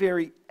is the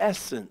very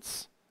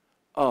essence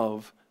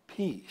of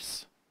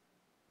peace.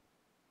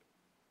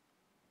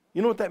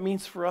 You know what that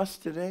means for us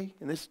today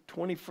in this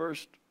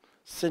 21st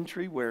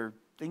century where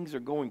things are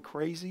going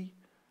crazy?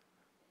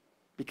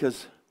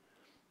 Because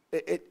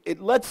it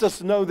lets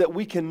us know that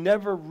we can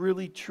never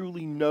really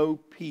truly know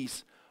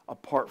peace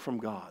apart from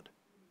God.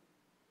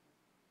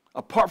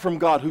 Apart from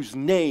God, whose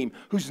name,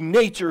 whose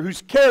nature,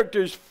 whose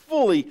character is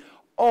fully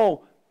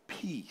all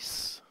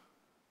peace.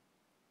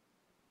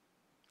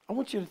 I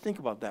want you to think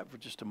about that for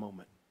just a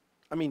moment.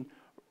 I mean,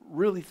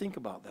 really think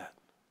about that.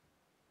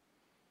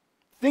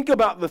 Think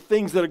about the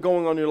things that are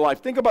going on in your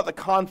life. Think about the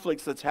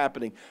conflicts that's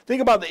happening.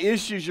 Think about the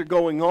issues you're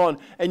going on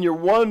and you're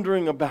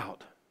wondering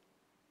about.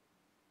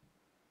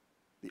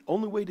 The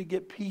only way to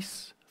get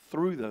peace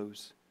through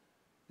those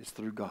is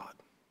through God.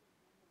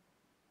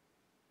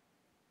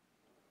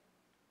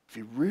 If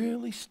you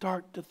really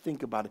start to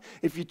think about it,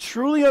 if you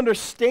truly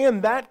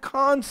understand that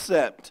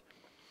concept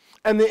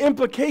and the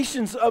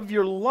implications of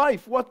your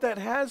life, what that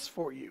has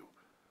for you,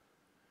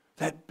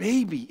 that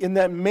baby in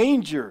that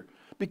manger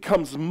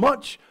becomes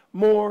much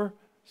more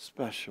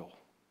special.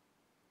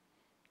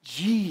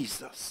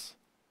 Jesus,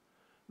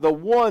 the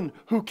one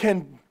who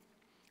can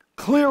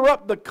clear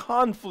up the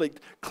conflict,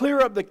 clear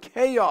up the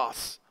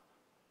chaos.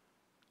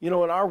 You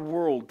know, in our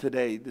world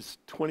today, this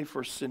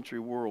 21st century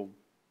world,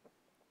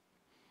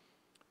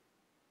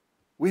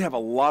 we have a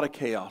lot of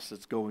chaos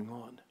that's going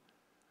on.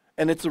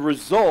 And it's a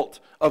result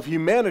of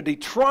humanity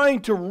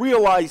trying to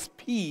realize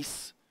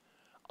peace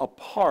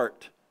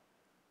apart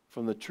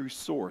from the true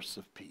source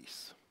of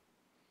peace.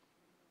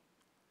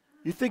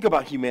 You think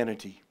about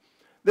humanity.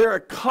 They're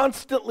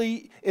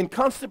constantly in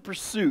constant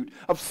pursuit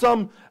of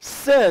some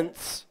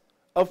sense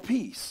of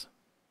peace.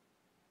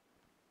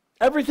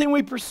 Everything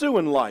we pursue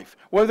in life,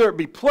 whether it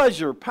be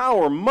pleasure,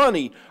 power,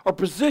 money, or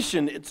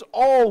position, it's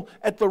all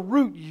at the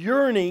root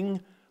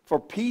yearning for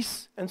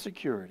peace and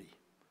security.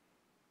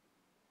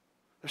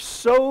 There's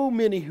so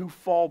many who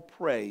fall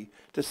prey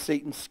to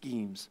Satan's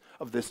schemes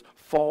of this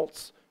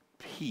false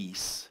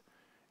peace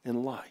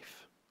in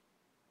life.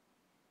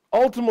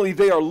 Ultimately,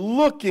 they are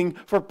looking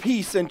for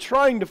peace and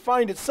trying to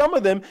find it, some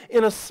of them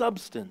in a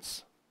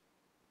substance.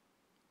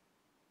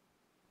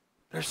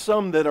 There's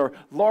some that are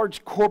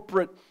large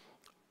corporate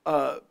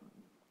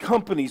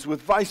companies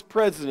with vice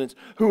presidents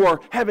who are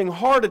having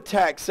heart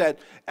attacks at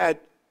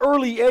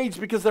early age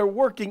because they're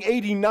working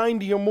 80,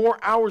 90 or more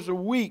hours a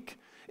week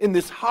in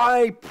this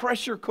high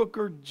pressure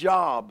cooker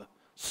job,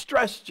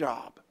 stress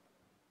job.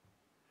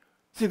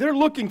 See, they're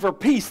looking for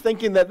peace,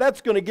 thinking that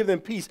that's going to give them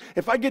peace.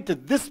 If I get to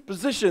this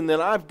position, then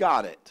I've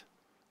got it.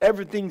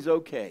 Everything's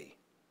okay.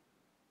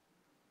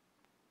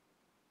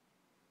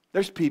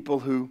 There's people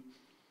who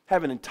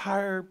have an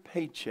entire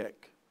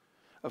paycheck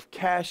of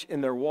cash in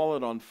their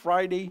wallet on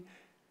Friday,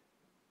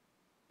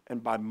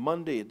 and by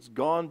Monday it's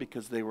gone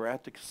because they were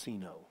at the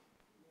casino.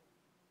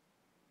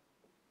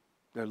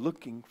 They're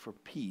looking for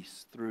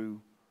peace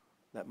through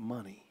that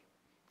money,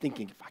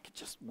 thinking if I could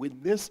just win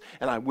this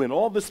and I win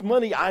all this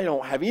money, I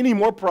don't have any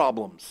more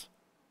problems.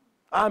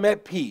 I'm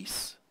at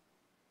peace.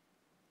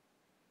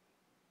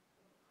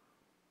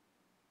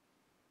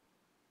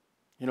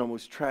 You know,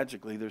 most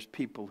tragically, there's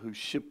people who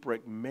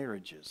shipwreck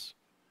marriages,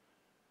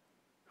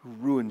 who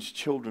ruins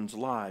children's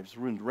lives,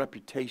 ruins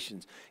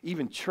reputations,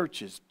 even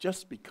churches,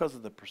 just because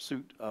of the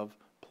pursuit of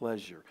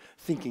pleasure,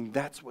 thinking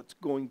that's what's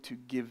going to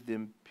give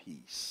them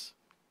peace.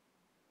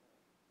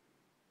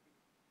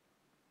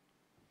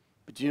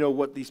 But you know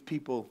what these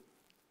people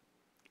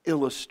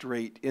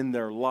illustrate in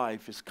their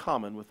life is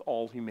common with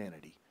all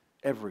humanity,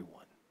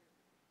 everyone.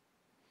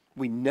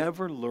 We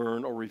never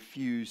learn or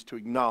refuse to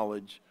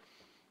acknowledge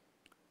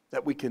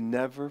that we can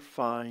never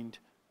find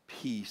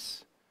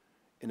peace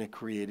in a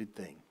created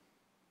thing.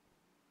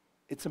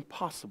 It's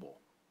impossible.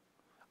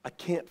 I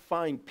can't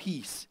find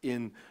peace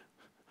in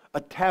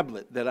a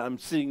tablet that I'm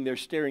sitting there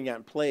staring at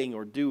and playing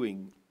or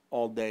doing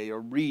all day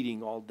or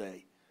reading all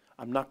day.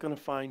 I'm not going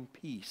to find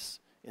peace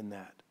in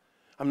that.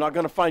 I'm not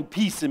going to find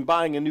peace in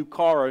buying a new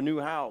car or a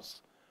new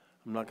house.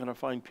 I'm not going to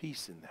find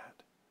peace in that.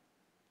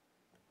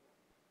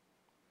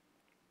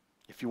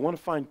 If you want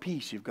to find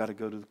peace, you've got to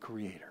go to the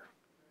Creator,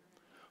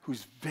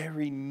 whose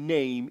very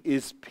name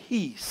is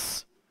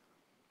peace.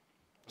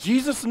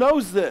 Jesus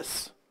knows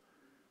this.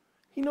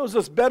 He knows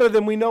us better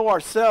than we know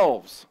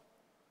ourselves.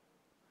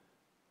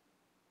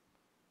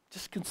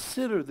 Just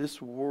consider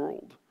this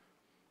world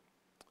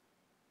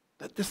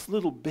that this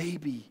little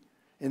baby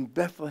in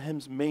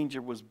Bethlehem's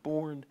manger was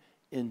born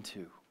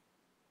into.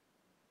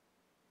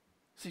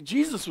 See,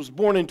 Jesus was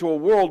born into a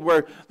world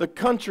where the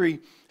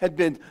country had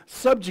been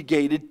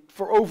subjugated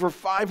for over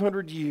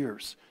 500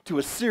 years to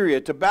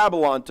Assyria, to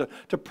Babylon,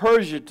 to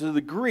Persia, to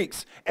the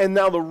Greeks, and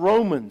now the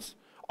Romans.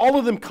 All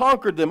of them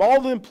conquered them. All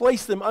of them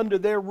placed them under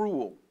their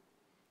rule.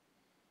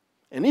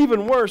 And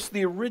even worse,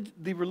 the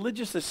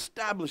religious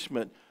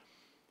establishment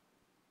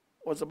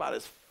was about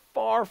as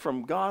far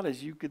from God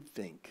as you could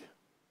think.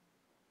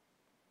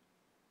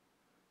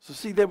 So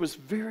see, there was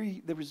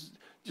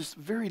just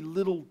very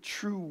little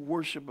true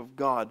worship of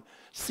God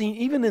seen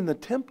even in the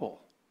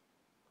temple.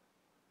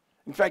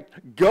 In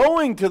fact,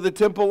 going to the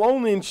temple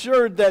only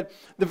ensured that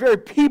the very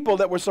people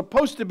that were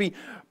supposed to be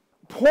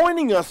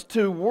pointing us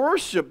to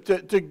worship,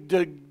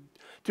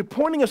 to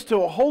pointing us to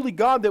a holy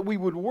God that we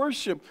would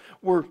worship,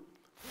 were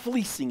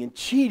fleecing and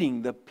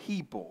cheating the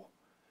people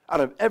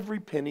out of every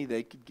penny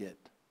they could get.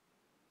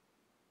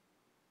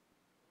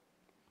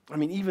 I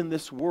mean, even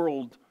this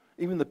world,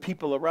 even the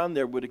people around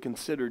there would have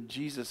considered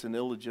Jesus an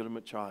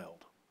illegitimate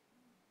child,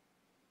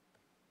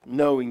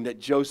 knowing that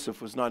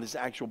Joseph was not his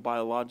actual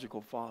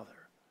biological father.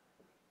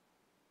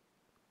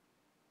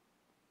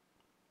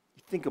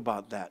 You think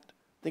about that.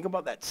 Think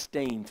about that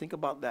stain. Think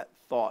about that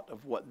thought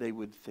of what they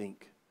would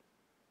think.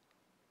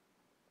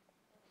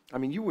 I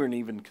mean, you weren't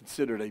even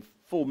considered a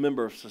full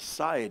member of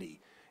society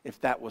if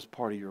that was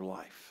part of your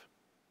life,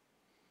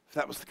 if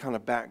that was the kind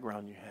of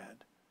background you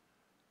had.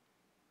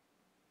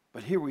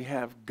 But here we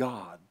have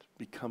God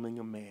becoming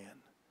a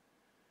man.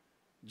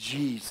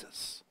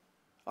 Jesus,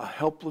 a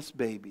helpless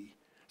baby,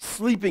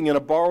 sleeping in a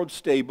borrowed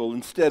stable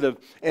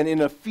and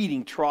in a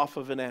feeding trough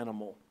of an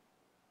animal.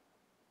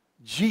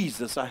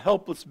 Jesus, a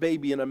helpless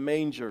baby in a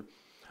manger,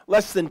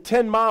 less than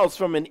 10 miles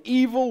from an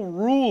evil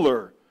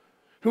ruler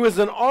who has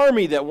an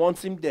army that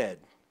wants him dead.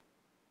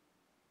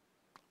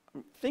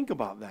 Think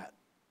about that.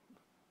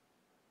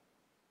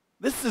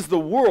 This is the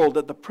world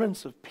that the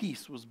Prince of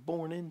Peace was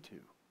born into.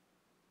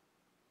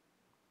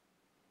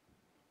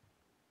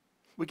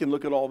 We can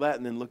look at all that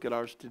and then look at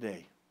ours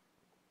today.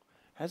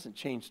 Hasn't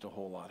changed a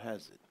whole lot,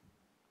 has it?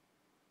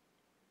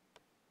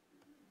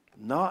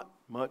 Not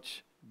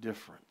much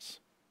difference.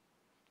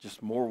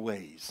 Just more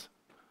ways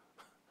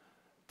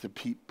to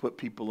put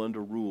people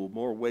under rule,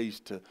 more ways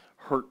to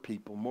hurt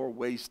people, more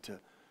ways to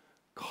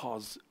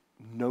cause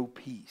no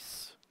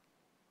peace.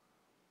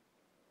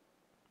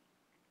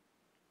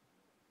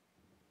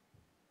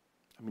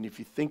 I mean, if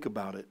you think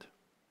about it,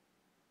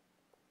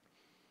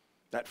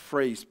 That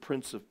phrase,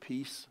 Prince of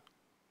Peace,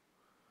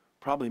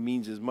 probably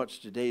means as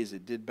much today as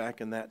it did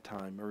back in that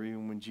time, or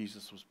even when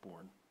Jesus was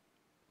born.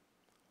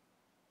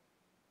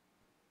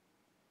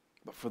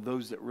 But for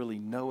those that really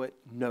know it,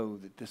 know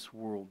that this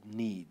world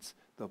needs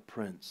the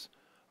Prince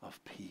of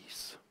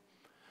Peace.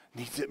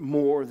 Needs it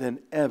more than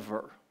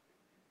ever.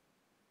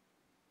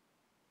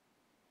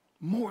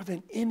 More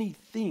than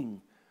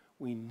anything,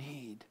 we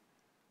need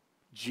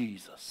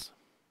Jesus.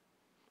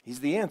 He's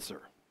the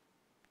answer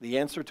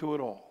to it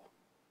all.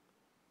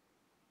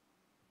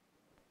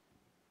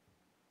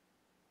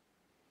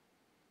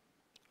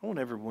 I want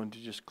everyone to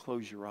just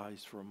close your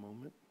eyes for a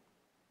moment.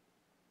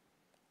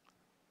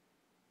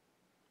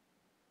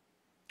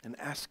 And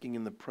asking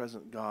in the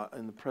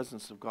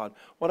presence of God,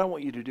 what I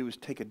want you to do is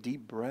take a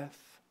deep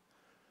breath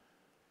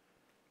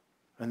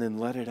and then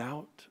let it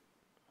out,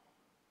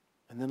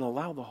 and then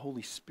allow the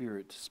Holy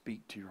Spirit to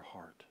speak to your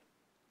heart.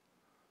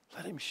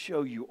 Let Him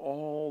show you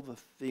all the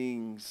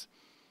things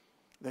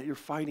that you're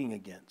fighting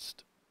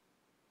against,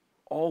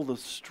 all the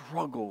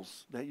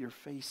struggles that you're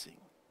facing.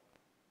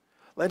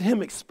 Let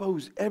Him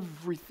expose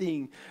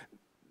everything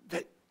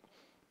that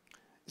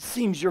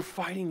seems you're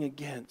fighting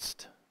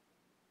against.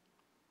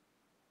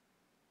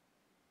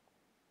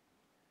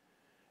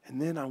 And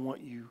then I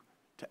want you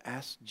to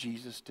ask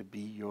Jesus to be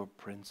your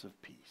Prince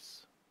of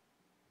Peace.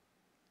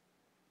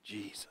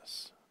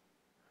 Jesus.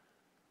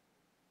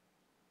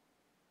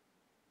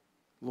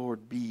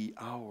 Lord, be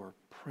our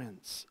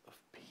Prince of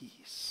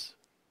Peace.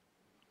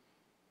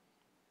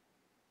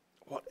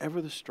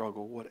 Whatever the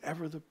struggle,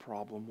 whatever the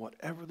problem,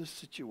 whatever the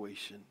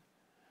situation,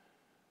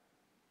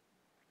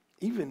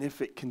 even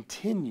if it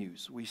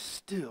continues, we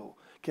still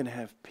can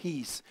have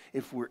peace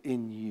if we're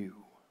in you.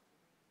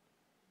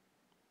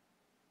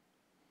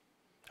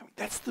 I mean,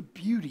 that's the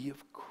beauty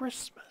of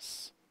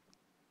Christmas.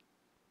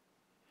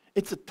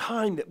 It's a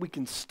time that we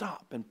can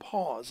stop and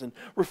pause and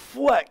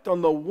reflect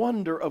on the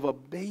wonder of a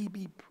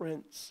baby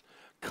prince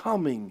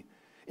coming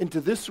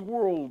into this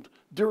world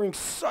during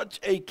such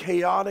a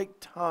chaotic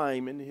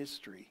time in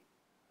history.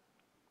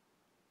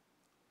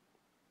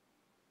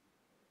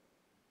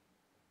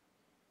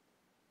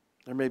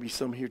 There may be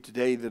some here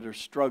today that are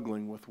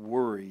struggling with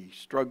worry,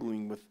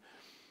 struggling with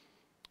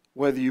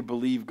whether you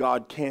believe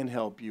God can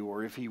help you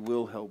or if He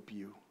will help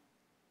you.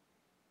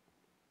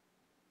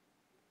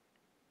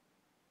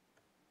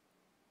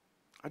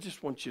 I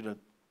just want you to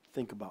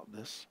think about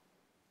this.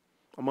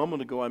 A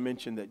moment ago I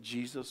mentioned that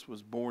Jesus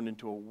was born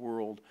into a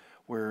world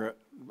where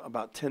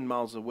about 10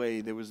 miles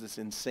away there was this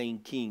insane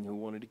king who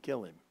wanted to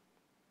kill him.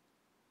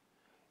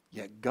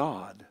 Yet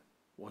God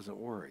wasn't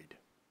worried.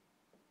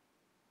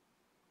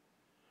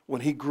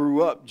 When He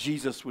grew up,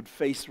 Jesus would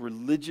face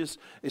religious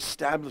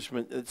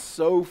establishment that's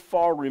so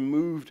far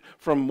removed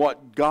from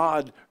what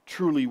God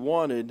truly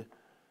wanted,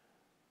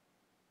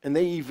 and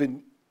they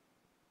even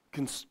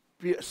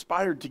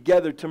conspired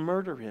together to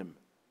murder Him.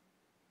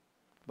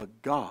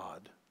 But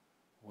God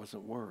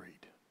wasn't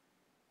worried.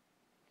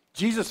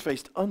 Jesus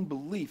faced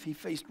unbelief. He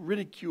faced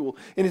ridicule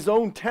in His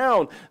own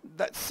town,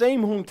 that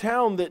same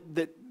hometown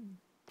that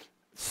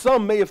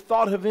some may have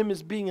thought of Him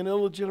as being an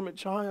illegitimate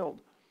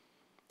child.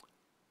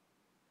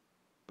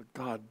 But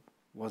God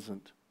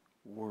wasn't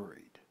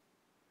worried.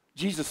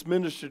 Jesus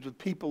ministered to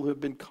people who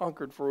have been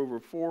conquered for over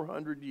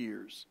 400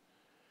 years.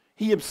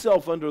 He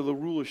Himself, under the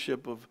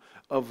rulership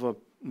of a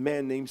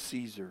man named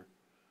Caesar,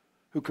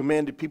 who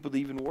commanded people to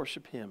even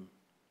worship him.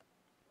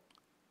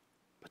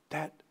 But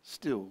that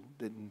still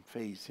didn't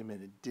faze Him,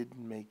 and it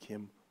didn't make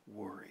Him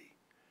worry.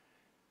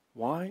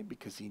 Why?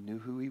 Because He knew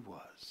who He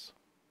was.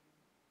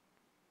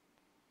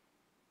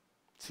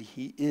 See,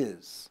 He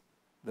is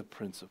the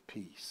Prince of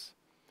Peace.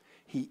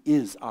 He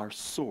is our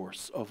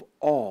source of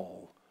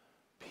all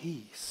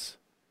peace.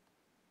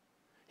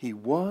 He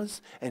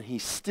was, and He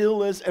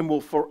still is, and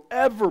will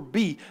forever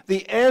be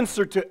the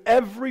answer to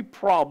every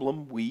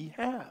problem we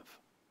have.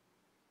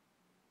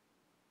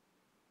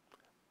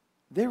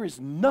 There is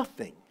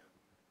nothing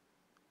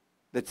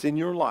that's in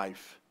your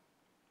life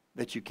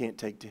that you can't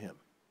take to Him.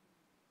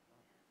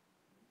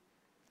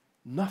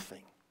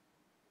 Nothing.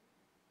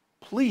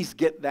 Please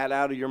get that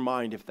out of your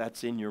mind if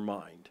that's in your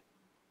mind.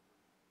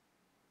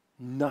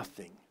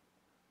 Nothing.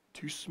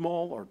 Too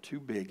small or too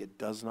big, it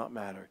does not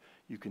matter.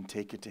 You can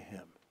take it to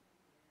Him.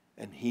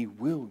 And He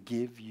will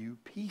give you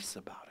peace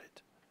about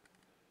it.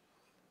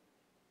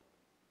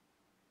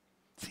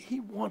 See, He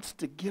wants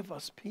to give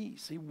us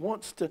peace. He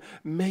wants to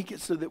make it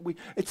so that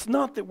it's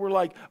not that we're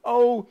like,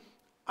 oh,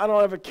 I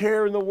don't have a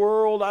care in the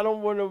world. I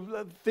don't want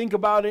to think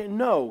about it.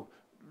 No.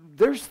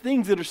 There's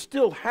things that are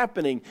still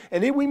happening.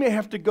 And then we may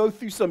have to go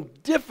through some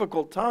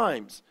difficult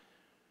times.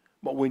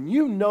 But when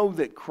you know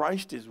that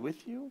Christ is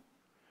with you,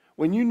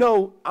 when you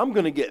know I'm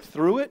going to get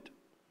through it,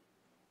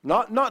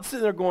 not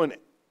sitting there going,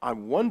 I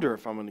wonder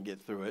if I'm going to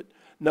get through it.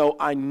 No,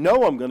 I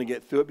know I'm going to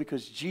get through it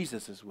because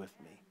Jesus is with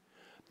me.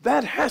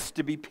 That has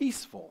to be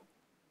peaceful.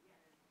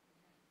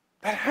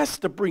 That has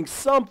to bring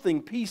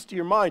something peace to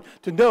your mind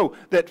to know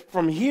that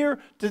from here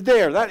to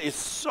there, that is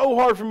so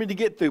hard for me to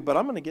get through, but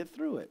I'm going to get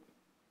through it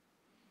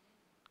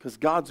because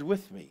God's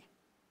with me.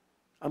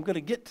 I'm going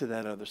to get to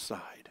that other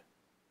side.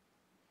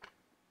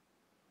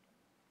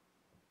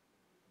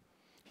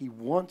 He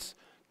wants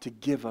to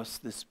give us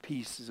this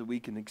peace so that we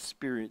can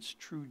experience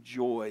true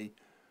joy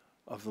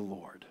of the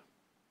Lord.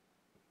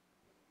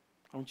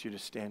 I want you to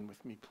stand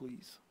with me,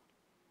 please.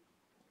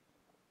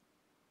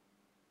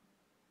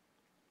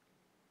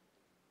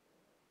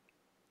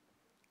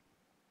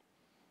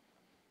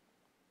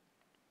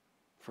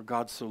 For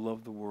God so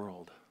loved the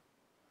world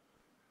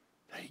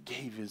that he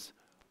gave his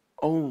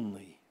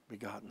only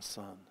begotten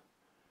Son,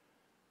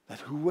 that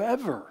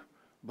whoever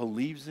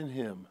believes in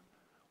him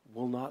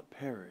will not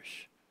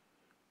perish,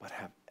 but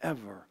have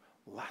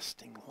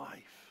everlasting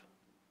life.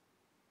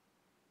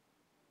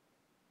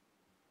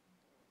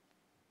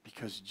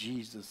 Because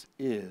Jesus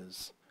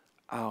is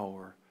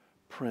our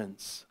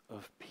Prince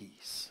of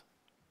Peace.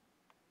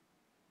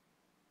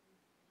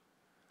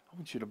 I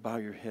want you to bow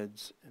your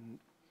heads and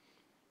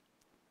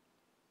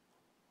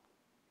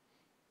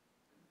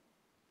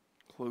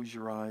close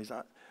your eyes.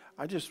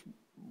 I just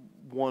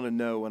want to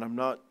know, and I'm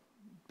not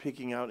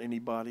picking out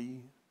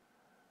anybody.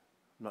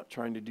 I'm not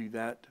trying to do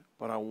that,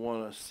 but I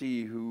want to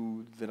see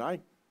who that I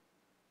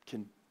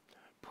can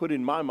put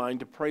in my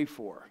mind to pray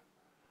for.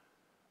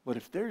 But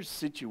if there's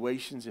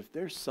situations, if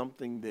there's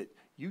something that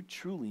you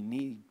truly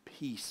need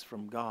peace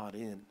from God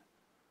in,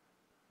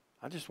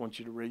 I just want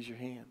you to raise your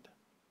hand.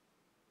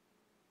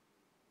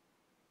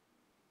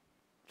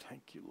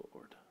 Thank you,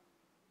 Lord.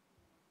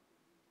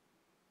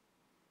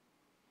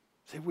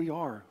 See, we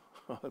are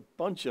a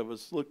bunch of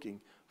us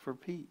looking for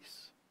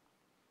peace.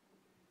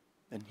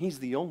 And he's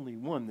the only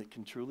one that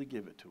can truly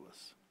give it to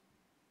us.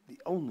 The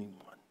only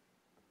one.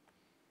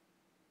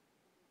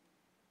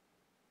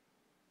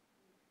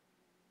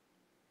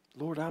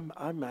 Lord,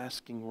 I'm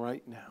asking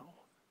right now,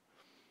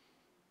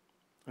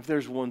 if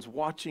there's ones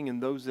watching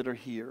and those that are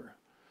here,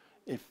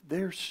 if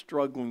they're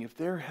struggling, if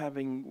they're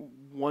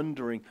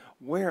wondering,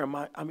 where am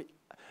I? I mean,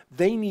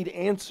 they need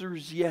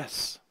answers,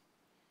 yes.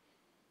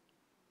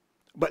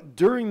 But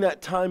during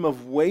that time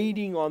of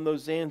waiting on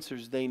those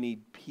answers, they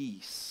need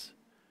peace.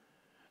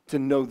 To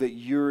know that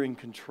you're in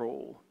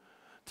control.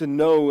 To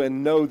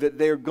know that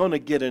they're going to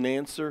get an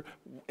answer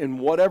in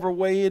whatever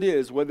way it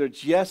is, whether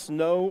it's yes,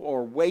 no,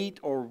 or wait,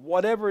 or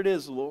whatever it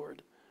is,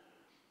 Lord.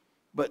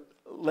 But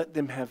let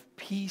them have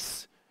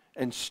peace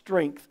and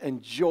strength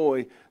and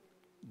joy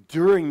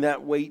during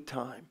that wait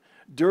time,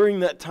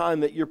 during that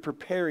time that you're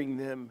preparing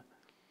them.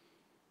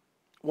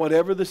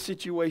 Whatever the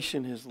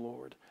situation is,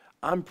 Lord,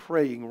 I'm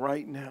praying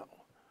right now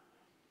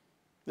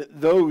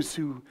that those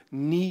who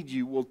need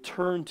you will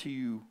turn to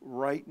you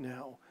right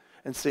now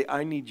and say,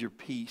 I need your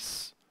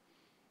peace.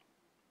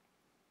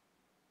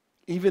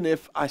 Even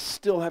if I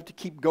still have to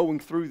keep going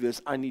through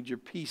this, I need your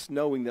peace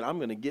knowing that I'm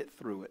going to get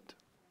through it.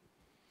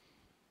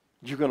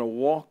 You're going to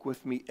walk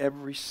with me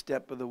every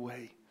step of the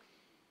way.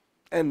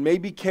 And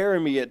maybe carry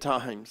me at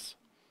times.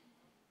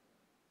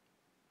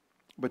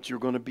 But you're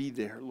going to be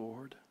there,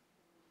 Lord.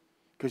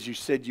 Because you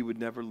said you would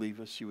never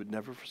leave us. You would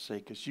never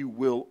forsake us. You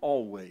will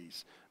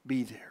always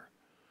be there.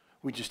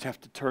 We just have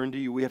to turn to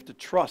you. We have to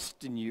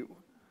trust in you.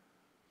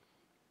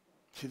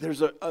 See,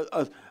 there's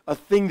a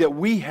thing that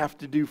we have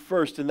to do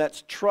first, and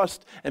that's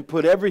trust and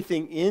put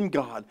everything in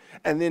God.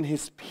 And then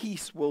His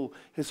peace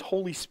His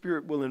Holy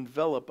Spirit will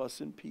envelop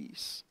us in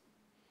peace.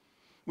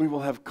 We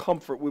will have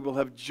comfort. We will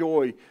have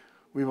joy.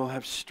 We will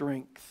have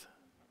strength.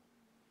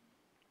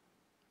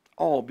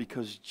 All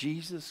because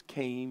Jesus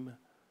came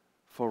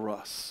for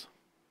us.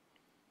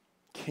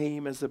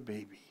 Came as a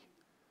baby.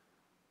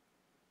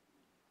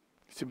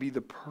 To be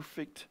the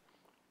perfect,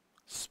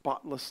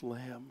 spotless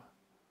lamb.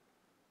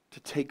 To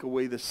take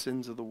away the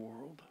sins of the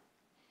world.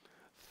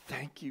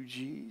 Thank you,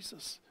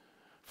 Jesus,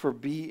 for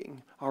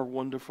being our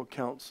wonderful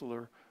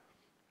counselor,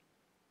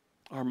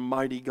 our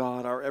mighty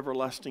God, our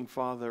everlasting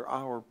Father,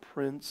 our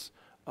Prince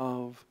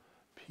of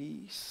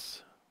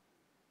Peace.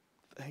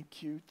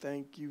 Thank you,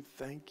 thank you,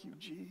 thank you,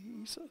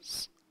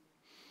 Jesus.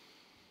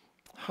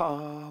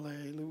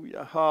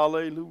 Hallelujah,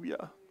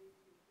 hallelujah.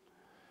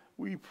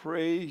 We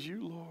praise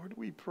you, Lord,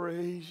 we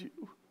praise you.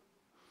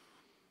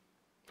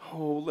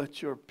 Oh,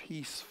 let your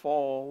peace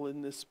fall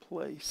in this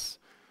place.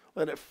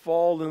 Let it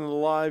fall in the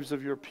lives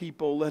of your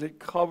people. Let it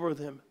cover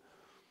them.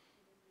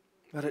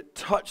 Let it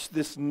touch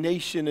this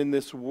nation and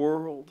this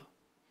world.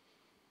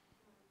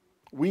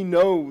 We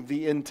know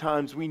the end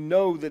times. We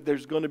know that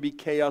there's going to be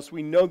chaos.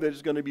 We know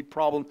there's going to be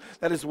problems.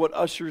 That is what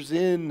ushers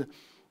in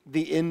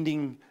the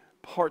ending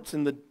parts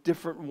and the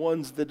different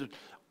ones.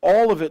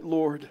 All of it,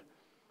 Lord.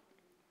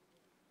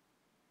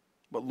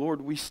 But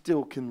Lord, we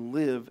still can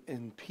live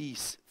in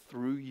peace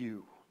through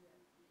you.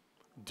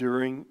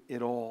 During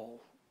it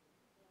all,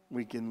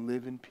 we can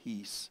live in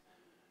peace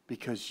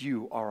because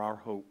you are our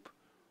hope.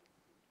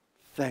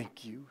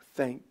 Thank you,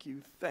 thank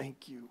you,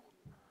 thank you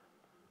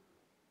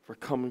for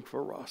coming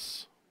for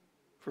us,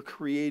 for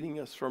creating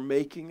us, for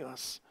making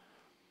us,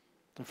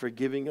 and for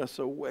giving us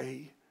a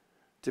way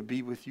to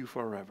be with you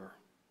forever.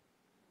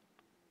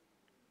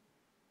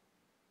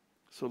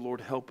 So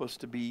Lord, help us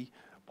to be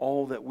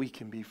all that we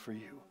can be for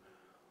you.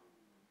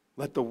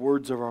 Let the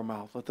words of our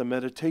mouth, let the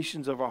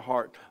meditations of our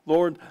heart,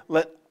 Lord,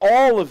 let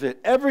all of it,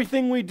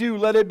 everything we do,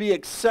 let it be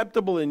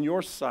acceptable in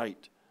your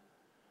sight.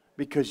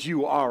 Because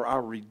you are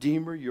our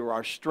Redeemer, you're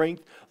our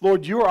strength.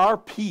 Lord, you're our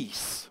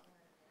peace.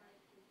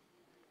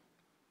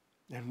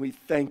 And we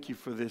thank you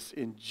for this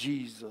in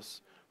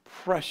Jesus'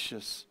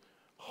 precious,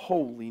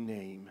 holy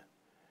name.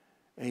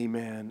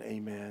 Amen,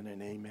 amen,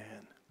 and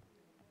amen.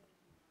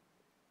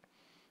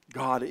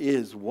 God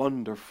is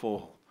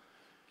wonderful.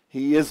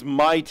 He is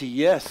mighty.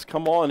 Yes,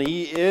 come on.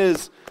 He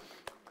is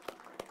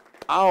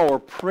our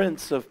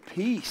Prince of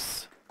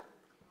Peace.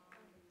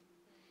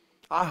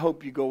 I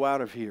hope you go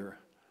out of here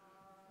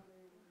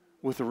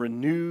with a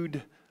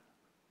renewed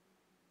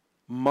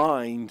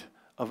mind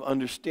of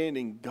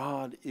understanding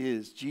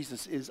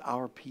Jesus is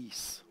our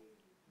peace.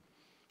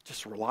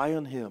 Just rely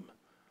on Him.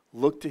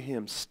 Look to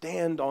Him.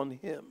 Stand on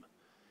Him.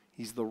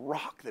 He's the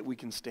rock that we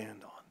can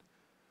stand on.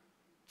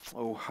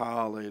 Oh,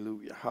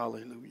 hallelujah,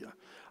 hallelujah.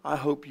 I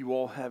hope you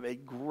all have a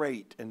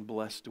great and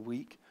blessed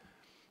week.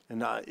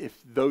 And if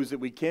those that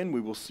we can, we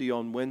will see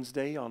on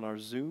Wednesday on our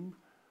Zoom.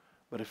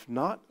 But if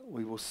not,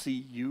 we will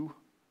see you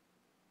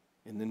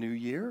in the new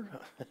year.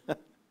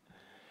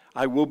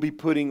 I will be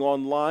putting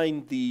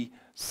online the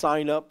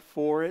sign up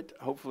for it.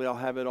 Hopefully I'll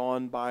have it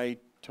on by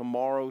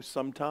tomorrow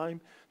sometime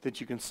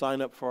that you can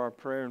sign up for our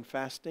prayer and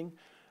fasting.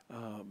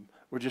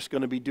 We're just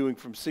going to be doing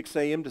from 6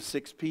 a.m. to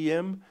 6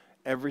 p.m.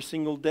 every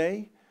single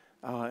day.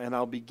 And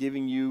I'll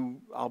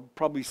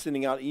probably be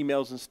sending out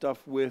emails and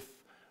stuff with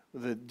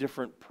the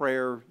different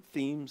prayer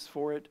themes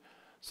for it.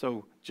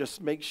 So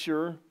just make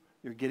sure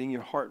you're getting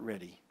your heart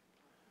ready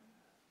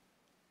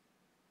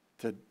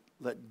to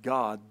let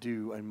God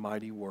do a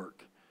mighty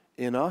work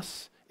in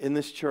us, in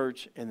this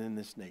church, and in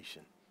this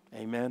nation.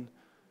 Amen.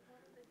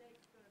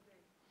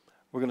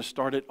 We're going to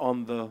start it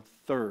on the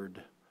 3rd,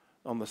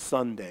 on the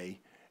Sunday,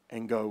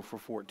 and go for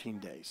 14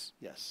 days.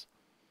 Yes.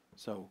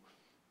 So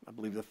I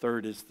believe the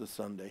 3rd is the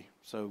Sunday.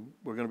 So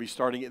we're going to be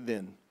starting it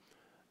then.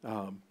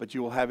 But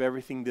you will have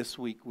everything this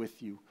week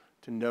with you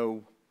to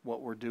know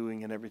what we're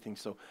doing and everything.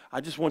 So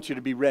I just want you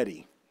to be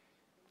ready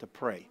to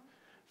pray.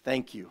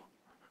 Thank you.